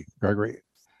may, Gregory.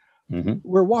 Mm-hmm.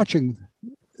 We're watching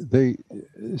the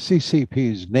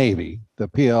CCP's Navy, the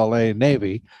PLA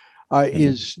Navy,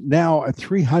 is now at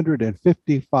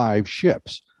 355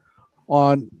 ships.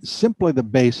 On simply the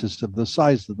basis of the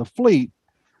size of the fleet,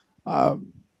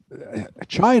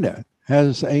 China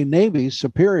has a Navy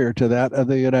superior to that of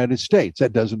the United States.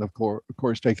 That doesn't, of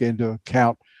course, take into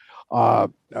account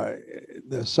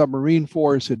The submarine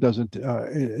force, it doesn't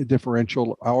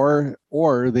differential,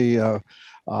 or the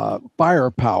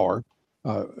firepower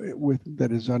that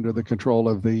is under the control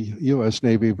of the U.S.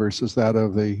 Navy versus that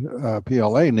of the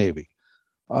PLA Navy.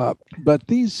 But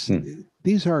these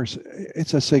are,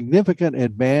 it's a significant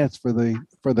advance for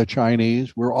the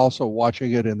Chinese. We're also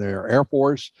watching it in their Air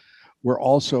Force. We're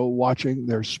also watching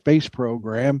their space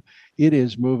program. It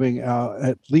is moving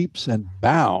at leaps and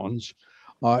bounds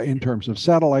in terms of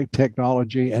satellite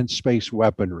technology and space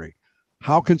weaponry.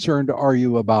 How concerned are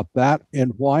you about that?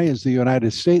 And why is the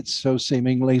United States so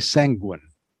seemingly sanguine?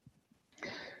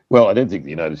 Well, I don't think the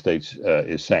United States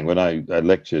is sanguine. I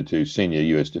lecture to senior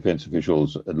U.S. defense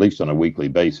officials at least on a weekly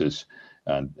basis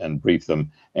and brief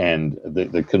them, and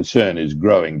the concern is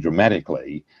growing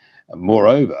dramatically.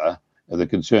 Moreover, the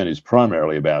concern is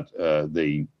primarily about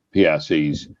the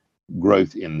PRC's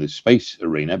growth in the space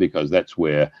arena, because that's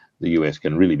where the US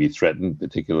can really be threatened,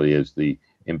 particularly as the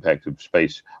impact of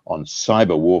space on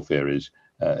cyber warfare is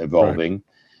evolving.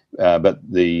 Right. But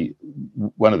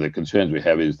one of the concerns we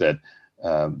have is that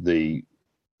the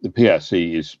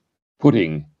PRC is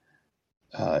putting,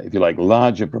 if you like,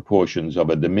 larger proportions of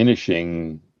a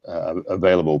diminishing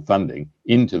available funding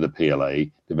into the PLA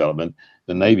development.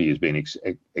 The Navy has been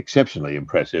exceptionally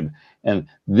impressive, and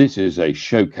this is a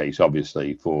showcase,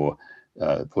 obviously, for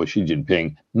Xi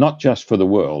Jinping, not just for the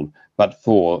world, but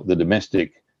for the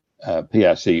domestic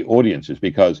PRC audiences,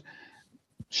 because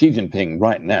Xi Jinping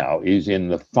right now is in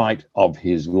the fight of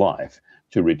his life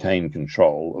to retain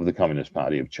control of the Communist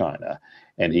Party of China,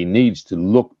 and he needs to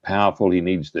look powerful. He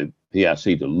needs the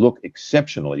PRC to look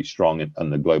exceptionally strong on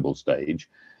the global stage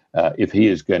if he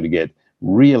is going to get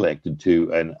re-elected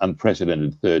to an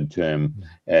unprecedented third term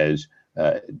as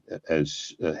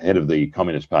head of the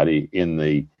Communist Party in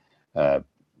the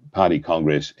Party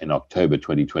Congress in October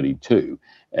 2022.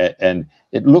 And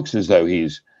it looks as though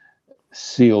he's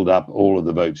sealed up all of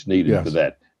the votes needed for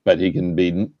that, but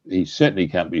he certainly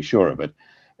can't be sure of it.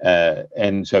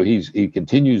 And so he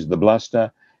continues the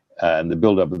bluster and the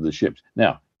buildup of the ships.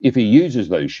 Now, if he uses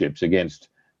those ships against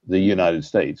the United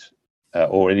States,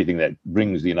 or anything that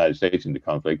brings the United States into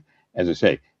conflict, as I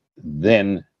say,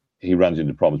 then he runs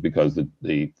into problems, because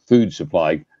the food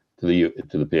supply to the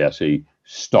PRC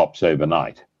stops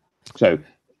overnight. So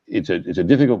he's in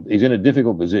a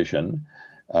difficult position.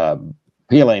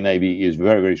 PLA Navy is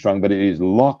very, very strong, but it is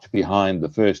locked behind the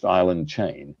first island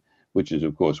chain, which is,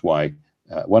 of course, why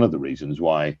one of the reasons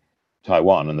why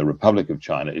Taiwan and the Republic of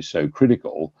China is so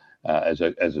critical as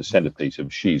a centerpiece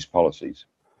of Xi's policies.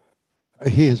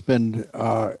 He has been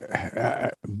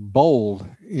bold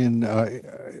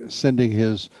in sending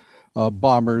his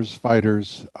bombers,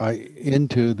 fighters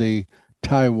into the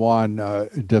Taiwan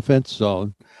defense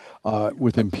zone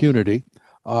with impunity,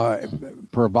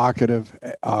 provocative,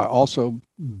 also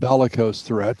bellicose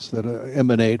threats that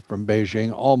emanate from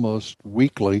Beijing almost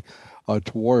weekly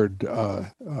toward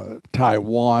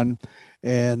Taiwan,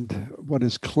 and what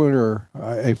is clear,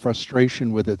 a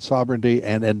frustration with its sovereignty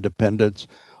and independence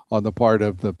on the part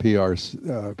of the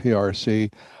PRC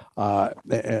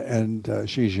and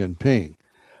Xi Jinping.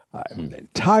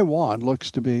 Taiwan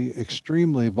looks to be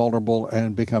extremely vulnerable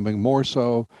and becoming more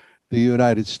so. The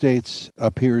United States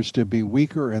appears to be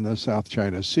weaker in the South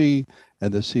China Sea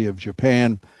and the Sea of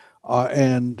Japan,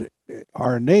 and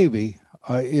our Navy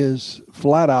is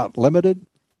flat out limited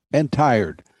and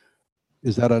tired.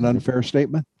 Is that an unfair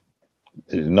statement?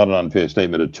 It is not an unfair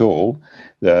statement at all.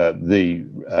 The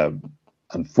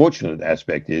unfortunate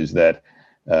aspect is that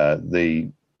the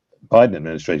Biden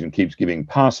administration keeps giving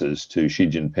passes to Xi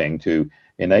Jinping to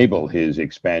enable his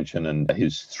expansion and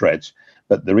his threats.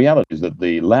 But the reality is that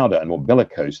the louder and more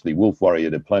bellicose the wolf warrior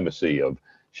diplomacy of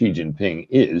Xi Jinping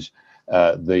is,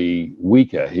 the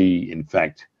weaker he, in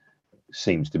fact,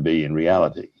 seems to be in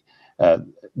reality.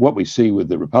 What we see with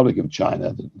the Republic of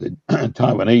China, the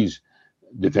Taiwanese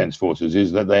defense forces,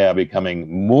 is that they are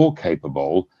becoming more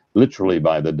capable, literally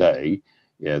by the day.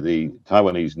 The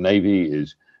Taiwanese Navy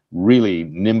is really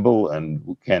nimble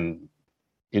and can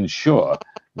ensure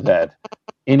that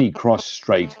any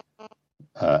cross-strait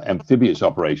amphibious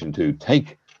operation to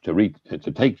take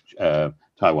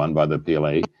Taiwan by the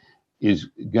PLA is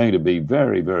going to be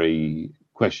very, very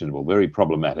questionable, very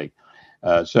problematic.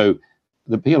 So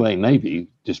the PLA Navy,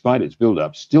 despite its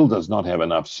build-up, still does not have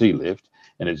enough sea lift,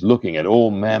 and it's looking at all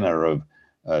manner of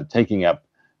taking up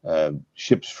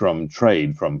ships from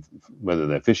trade, from whether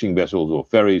they're fishing vessels or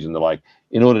ferries and the like,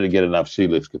 in order to get enough sea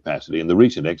lift capacity. And the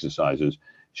recent exercises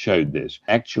showed this.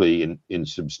 Actually, in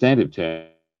substantive terms,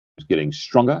 getting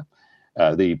stronger,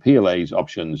 the PLA's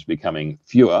options becoming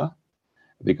fewer,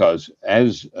 because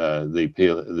as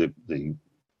the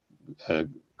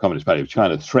Communist Party of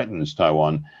China threatens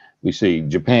Taiwan, we see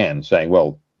Japan saying,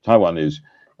 well, Taiwan is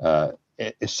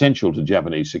essential to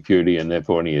Japanese security, and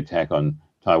therefore any attack on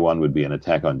Taiwan would be an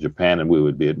attack on Japan, and we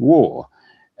would be at war.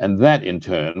 And that, in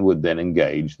turn, would then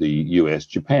engage the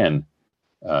US-Japan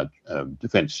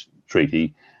defense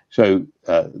treaty. So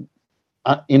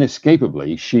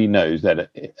inescapably, she knows that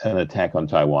an attack on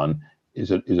Taiwan is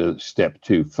a step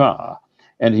too far.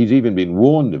 And he's even been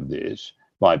warned of this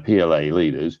by PLA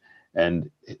leaders. And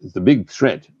the big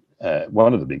threat,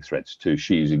 one of the big threats to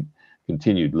Xi's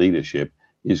continued leadership,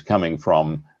 is coming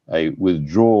from a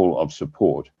withdrawal of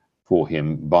support for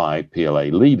him by PLA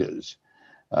leaders,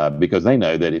 because they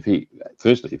know that if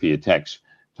he attacks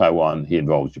Taiwan, he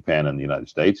involves Japan and the United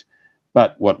States.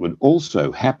 But what would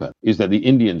also happen is that the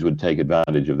Indians would take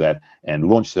advantage of that and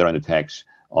launch their own attacks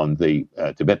on the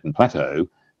Tibetan plateau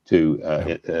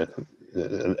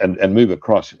and move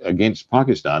across against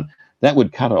Pakistan. That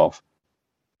would cut off,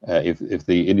 if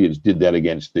the Indians did that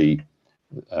against the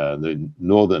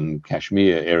northern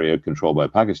Kashmir area controlled by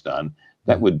Pakistan,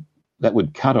 that would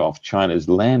cut off China's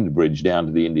land bridge down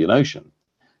to the Indian Ocean.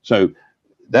 So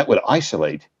that would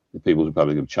isolate the People's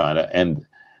Republic of China and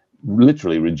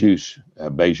literally reduce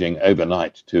Beijing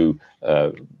overnight to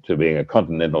being a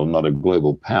continental, not a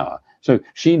global power. So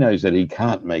she knows that he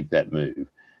can't make that move.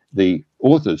 The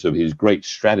authors of his great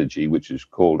strategy, which is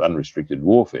called Unrestricted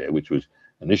Warfare, which was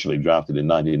initially drafted in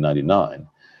 1999,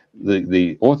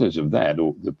 the authors of that,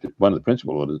 or one of the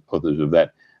principal authors of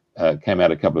that, came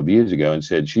out a couple of years ago and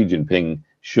said Xi Jinping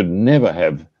should never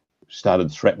have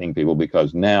started threatening people,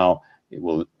 because now it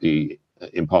will be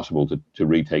impossible to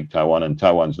retake Taiwan, and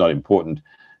Taiwan's not important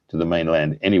to the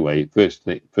mainland anyway. First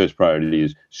priority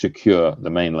is secure the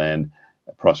mainland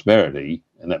prosperity,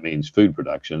 and that means food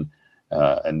production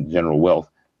and general wealth,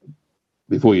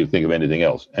 before you think of anything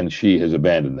else. And Xi has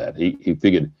abandoned that. He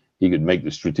figured he could make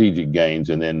the strategic gains,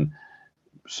 and then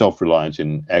self-reliance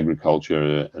in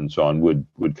agriculture and so on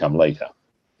would come later.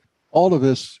 All of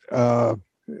this,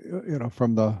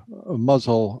 from the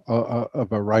muzzle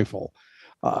of a rifle,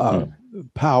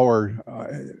 power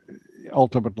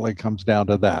ultimately comes down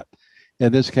to that.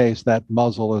 In this case, that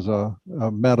muzzle is a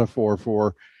metaphor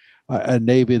for a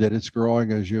Navy that is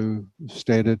growing, as you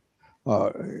stated,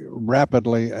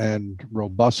 rapidly and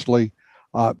robustly.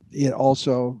 It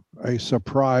also, a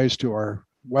surprise to our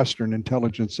Western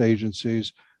intelligence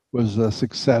agencies, was the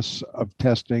success of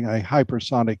testing a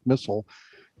hypersonic missile.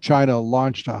 China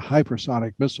launched a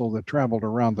hypersonic missile that traveled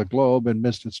around the globe and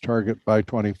missed its target by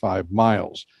 25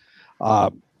 miles.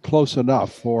 Close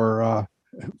enough for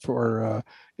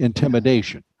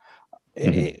intimidation.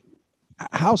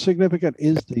 How significant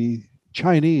is the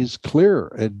Chinese clear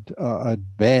and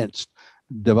advanced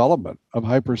development of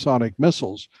hypersonic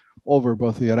missiles over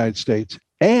both the United States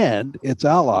and its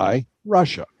ally,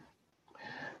 Russia?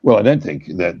 Well, I don't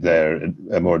think that they're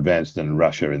more advanced than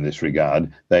Russia in this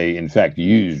regard. They, in fact,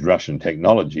 used Russian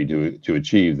technology to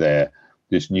achieve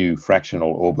this new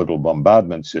fractional orbital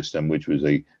bombardment system, which was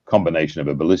a combination of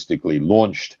a ballistically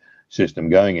launched system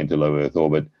going into low Earth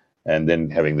orbit and then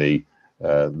having the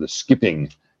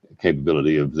skipping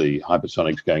capability of the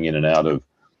hypersonics going in and out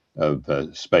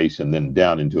of space and then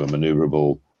down into a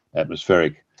maneuverable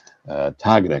atmospheric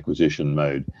target acquisition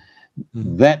mode.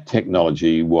 That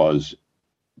technology was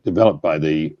developed by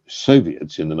the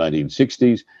Soviets in the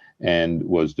 1960s and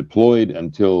was deployed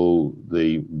until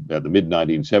about the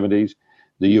mid-1970s.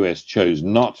 The US chose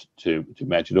not to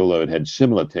match it, although it had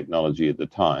similar technology at the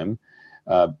time,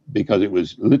 because it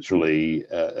was literally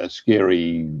a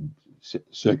scary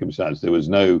circumstance. There was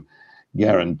no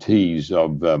guarantees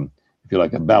of, if you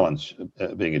like, a balance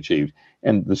being achieved.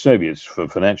 And the Soviets, for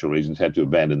financial reasons, had to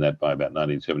abandon that by about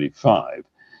 1975.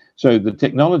 So the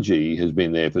technology has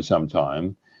been there for some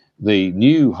time. The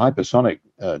new hypersonic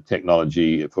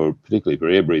technology, particularly for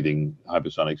air-breathing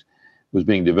hypersonics, was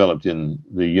being developed in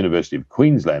the University of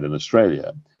Queensland in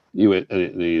Australia.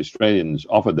 The Australians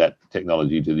offered that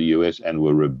technology to the US and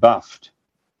were rebuffed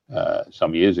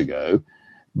some years ago,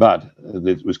 but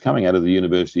it was coming out of the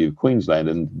University of Queensland,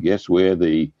 and guess where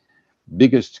the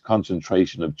biggest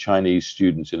concentration of Chinese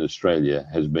students in Australia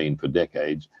has been for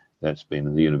decades? That's been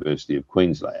in the University of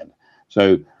Queensland.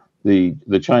 So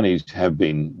the Chinese have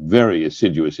been very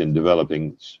assiduous in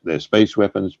developing their space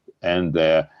weapons and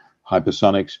their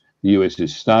hypersonics. The US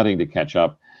is starting to catch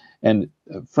up. And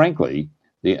frankly,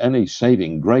 the only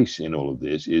saving grace in all of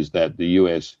this is that the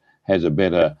US has a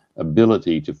better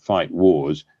ability to fight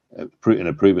wars in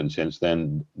a proven sense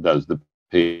than does the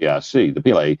PRC. The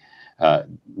PLA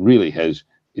really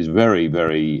is very,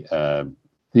 very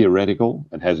theoretical.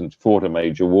 It hasn't fought a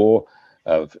major war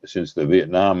since the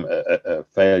Vietnam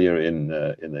failure in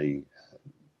the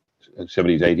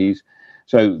 70s, 80s.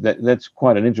 So that's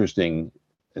quite an interesting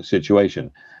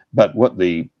situation. But what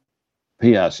the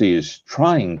PRC is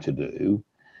trying to do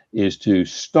is to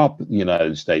stop the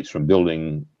United States from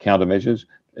building countermeasures.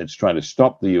 It's trying to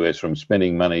stop the US from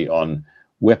spending money on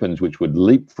weapons which would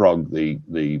leapfrog the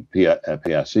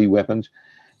PRC weapons.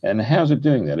 And how's it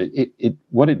doing that?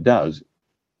 What it does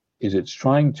is it's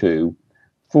trying to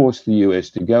force the US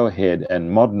to go ahead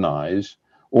and modernize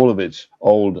all of its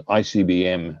old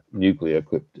ICBM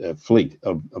nuclear-equipped fleet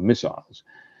of missiles.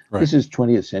 Right. This is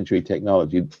 20th century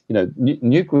technology. You know,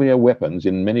 nuclear weapons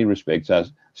in many respects are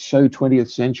so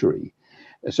 20th century.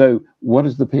 So what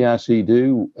does the PRC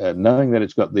do, knowing that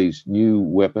it's got these new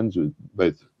weapons with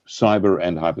both cyber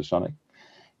and hypersonic?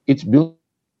 It's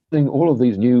building all of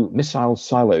these new missile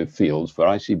silo fields for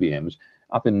ICBMs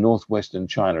up in northwestern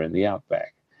China in the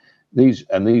outback. These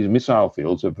missile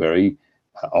fields are very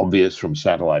obvious from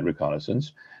satellite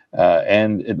reconnaissance,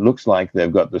 and it looks like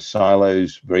they've got the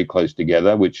silos very close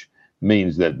together, which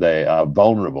means that they are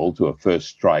vulnerable to a first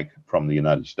strike from the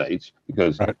United States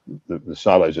because right. the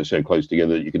silos are so close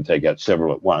together that you can take out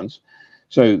several at once.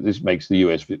 So this makes the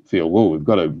US feel, well, we've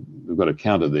got to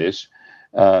counter this.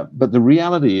 But the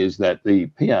reality is that the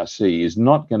PRC is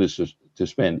not going to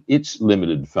spend its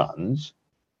limited funds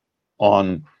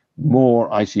on more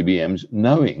ICBMs,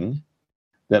 knowing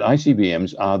that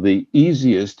ICBMs are the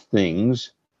easiest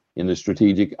things in the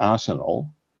strategic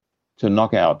arsenal to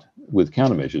knock out with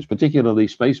countermeasures, particularly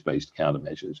space-based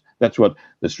countermeasures. That's what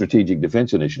the Strategic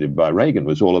Defense Initiative by Reagan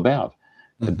was all about.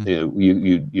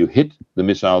 Mm-hmm. You hit the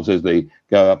missiles as they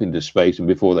go up into space and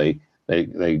before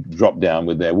they drop down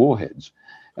with their warheads.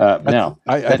 Now,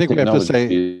 I think we have to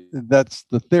say that's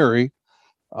the theory.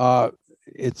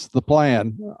 It's the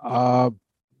plan.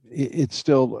 It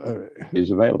still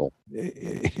is available,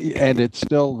 and it's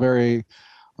still very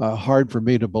hard for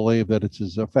me to believe that it's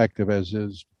as effective as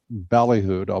is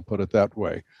ballyhooed. I'll put it that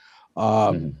way.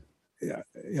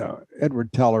 Yeah,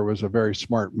 Edward Teller was a very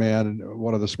smart man and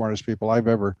one of the smartest people I've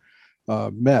ever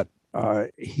met.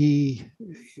 What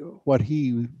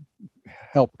he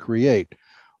helped create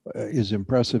is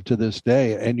impressive to this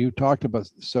day. And you talked about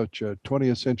such a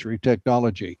 20th century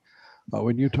technology.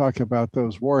 When you talk about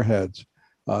those warheads,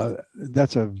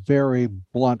 that's a very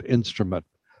blunt instrument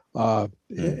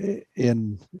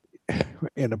in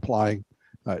applying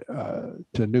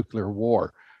to nuclear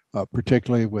war,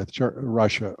 particularly with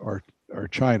Russia or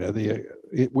China.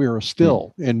 We are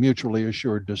still in mutually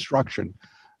assured destruction,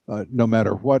 no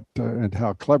matter what and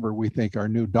how clever we think our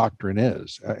new doctrine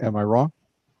is. Am I wrong?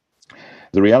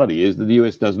 The reality is that the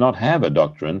US does not have a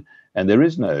doctrine, and there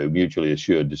is no mutually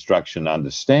assured destruction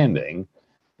understanding,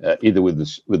 either with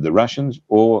the Russians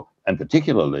and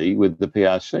particularly with the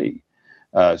PRC.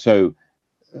 So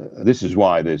this is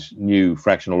why this new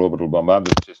fractional orbital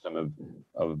bombardment system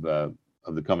of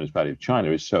the Communist Party of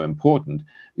China is so important,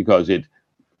 because it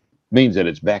means that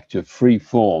it's back to free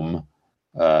form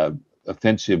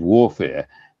offensive warfare,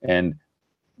 and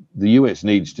the US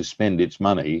needs to spend its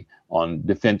money on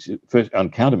on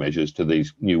countermeasures to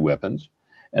these new weapons,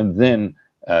 and then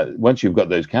once you've got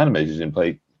those countermeasures in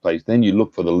place, then you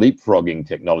look for the leapfrogging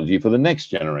technology for the next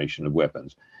generation of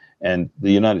weapons, and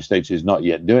the United States is not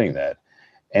yet doing that.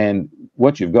 And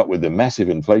what you've got with the massive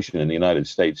inflation in the United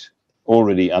States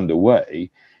already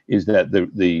underway is that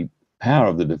the power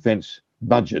of the defense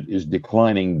budget is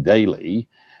declining daily,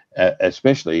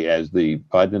 especially as the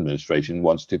Biden administration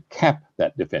wants to cap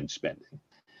that defense spending.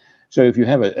 So if you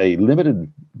have a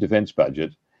limited defense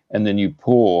budget and then you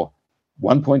pour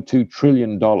 $1.2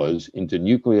 trillion into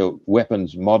nuclear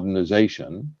weapons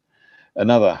modernization,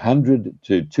 another 100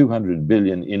 to 200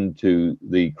 billion into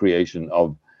the creation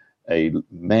of a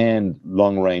manned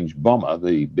long-range bomber,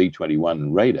 the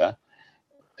B-21 Raider,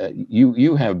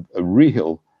 you have a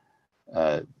real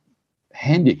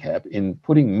handicap in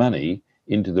putting money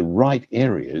into the right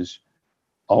areas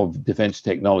of defense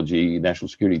technology, national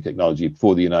security technology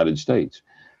for the United States.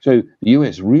 So the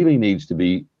US really needs to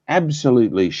be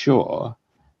absolutely sure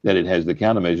that it has the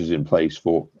countermeasures in place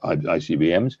for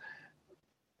ICBMs,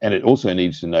 and it also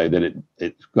needs to know that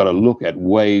it's got to look at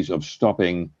ways of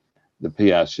stopping the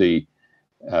PRC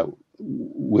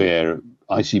where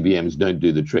ICBMs don't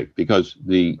do the trick, because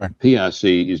the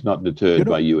PRC is not deterred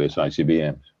by US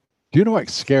ICBMs. Do you know what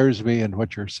scares me in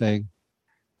what you're saying?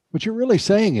 What you're really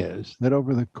saying is that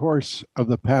over the course of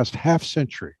the past half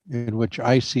century, in which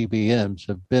ICBMs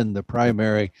have been the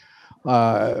primary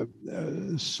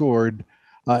sword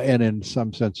and in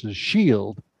some senses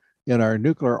shield in our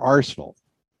nuclear arsenal,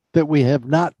 that we have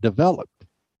not developed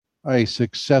a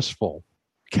successful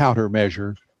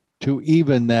countermeasure to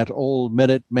even that old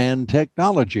Minuteman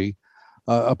technology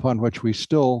upon which we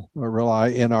still rely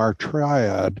in our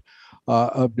triad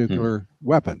of nuclear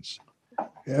weapons.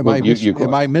 Am I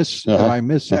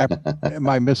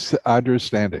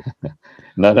misunderstanding?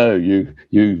 No,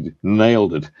 you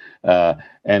nailed it.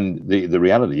 And the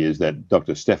reality is that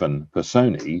Dr. Stefan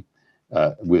Personi,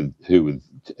 with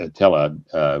Teller,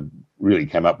 really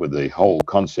came up with the whole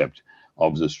concept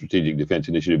of the Strategic Defense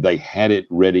Initiative. They had it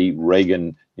ready.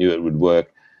 Reagan knew it would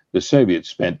work. The Soviets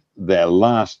spent their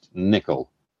last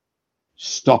nickel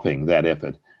stopping that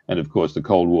effort. And of course, the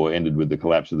Cold War ended with the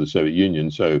collapse of the Soviet Union.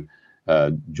 So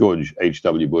George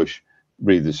H.W. Bush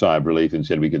breathed a sigh of relief and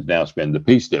said we could now spend the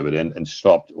peace dividend, and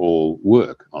stopped all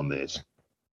work on this.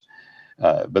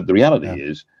 But the reality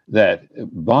is that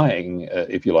buying,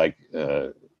 if you like,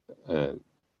 a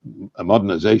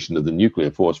modernization of the nuclear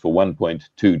force for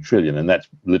 1.2 trillion, and that's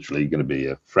literally going to be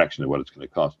a fraction of what it's going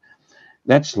to cost.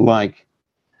 That's like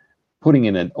putting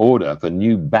in an order for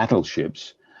new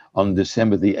battleships on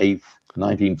December the 8th,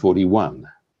 1941.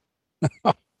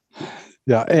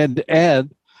 Yeah, and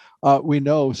we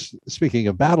know, speaking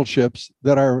of battleships,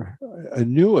 that our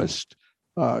newest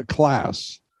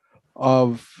class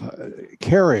of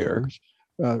carriers,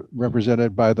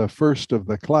 represented by the first of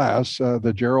the class,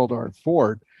 the Gerald R.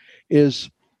 Ford, is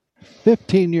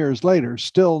 15 years later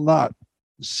still not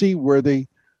seaworthy,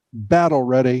 battle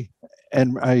ready,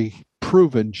 and a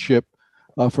proven ship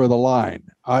for the line.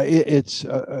 It's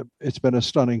been a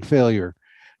stunning failure,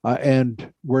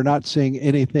 and we're not seeing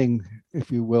anything, if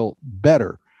you will,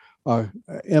 better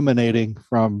emanating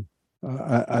from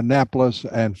Annapolis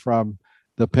and from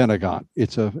the Pentagon.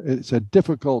 It's a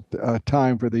difficult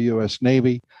time for the U.S.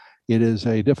 Navy. It is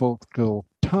a difficult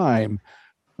time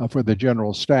for the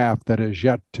general staff that is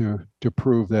yet to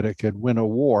prove that it could win a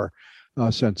war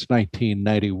since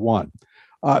 1991.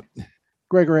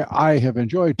 Gregory, I have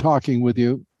enjoyed talking with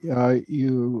you.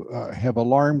 You have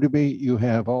alarmed me. You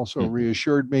have also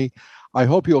reassured me. I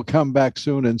hope you'll come back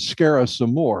soon and scare us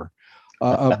some more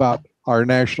about our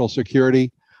national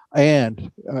security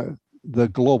and the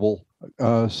global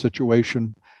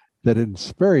situation that in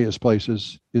various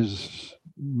places is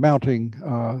mounting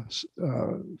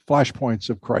flashpoints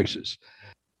of crisis.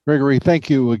 Gregory, thank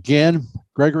you again.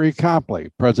 Gregory Copley,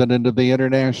 president of the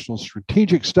International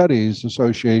Strategic Studies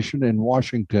Association in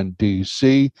Washington,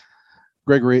 D.C.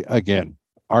 Gregory, again,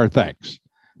 our thanks.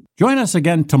 Join us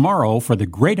again tomorrow for the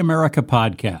Great America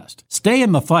Podcast. Stay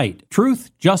in the fight.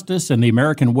 Truth, justice, and the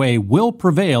American way will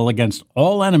prevail against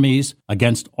all enemies,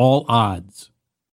 against all odds.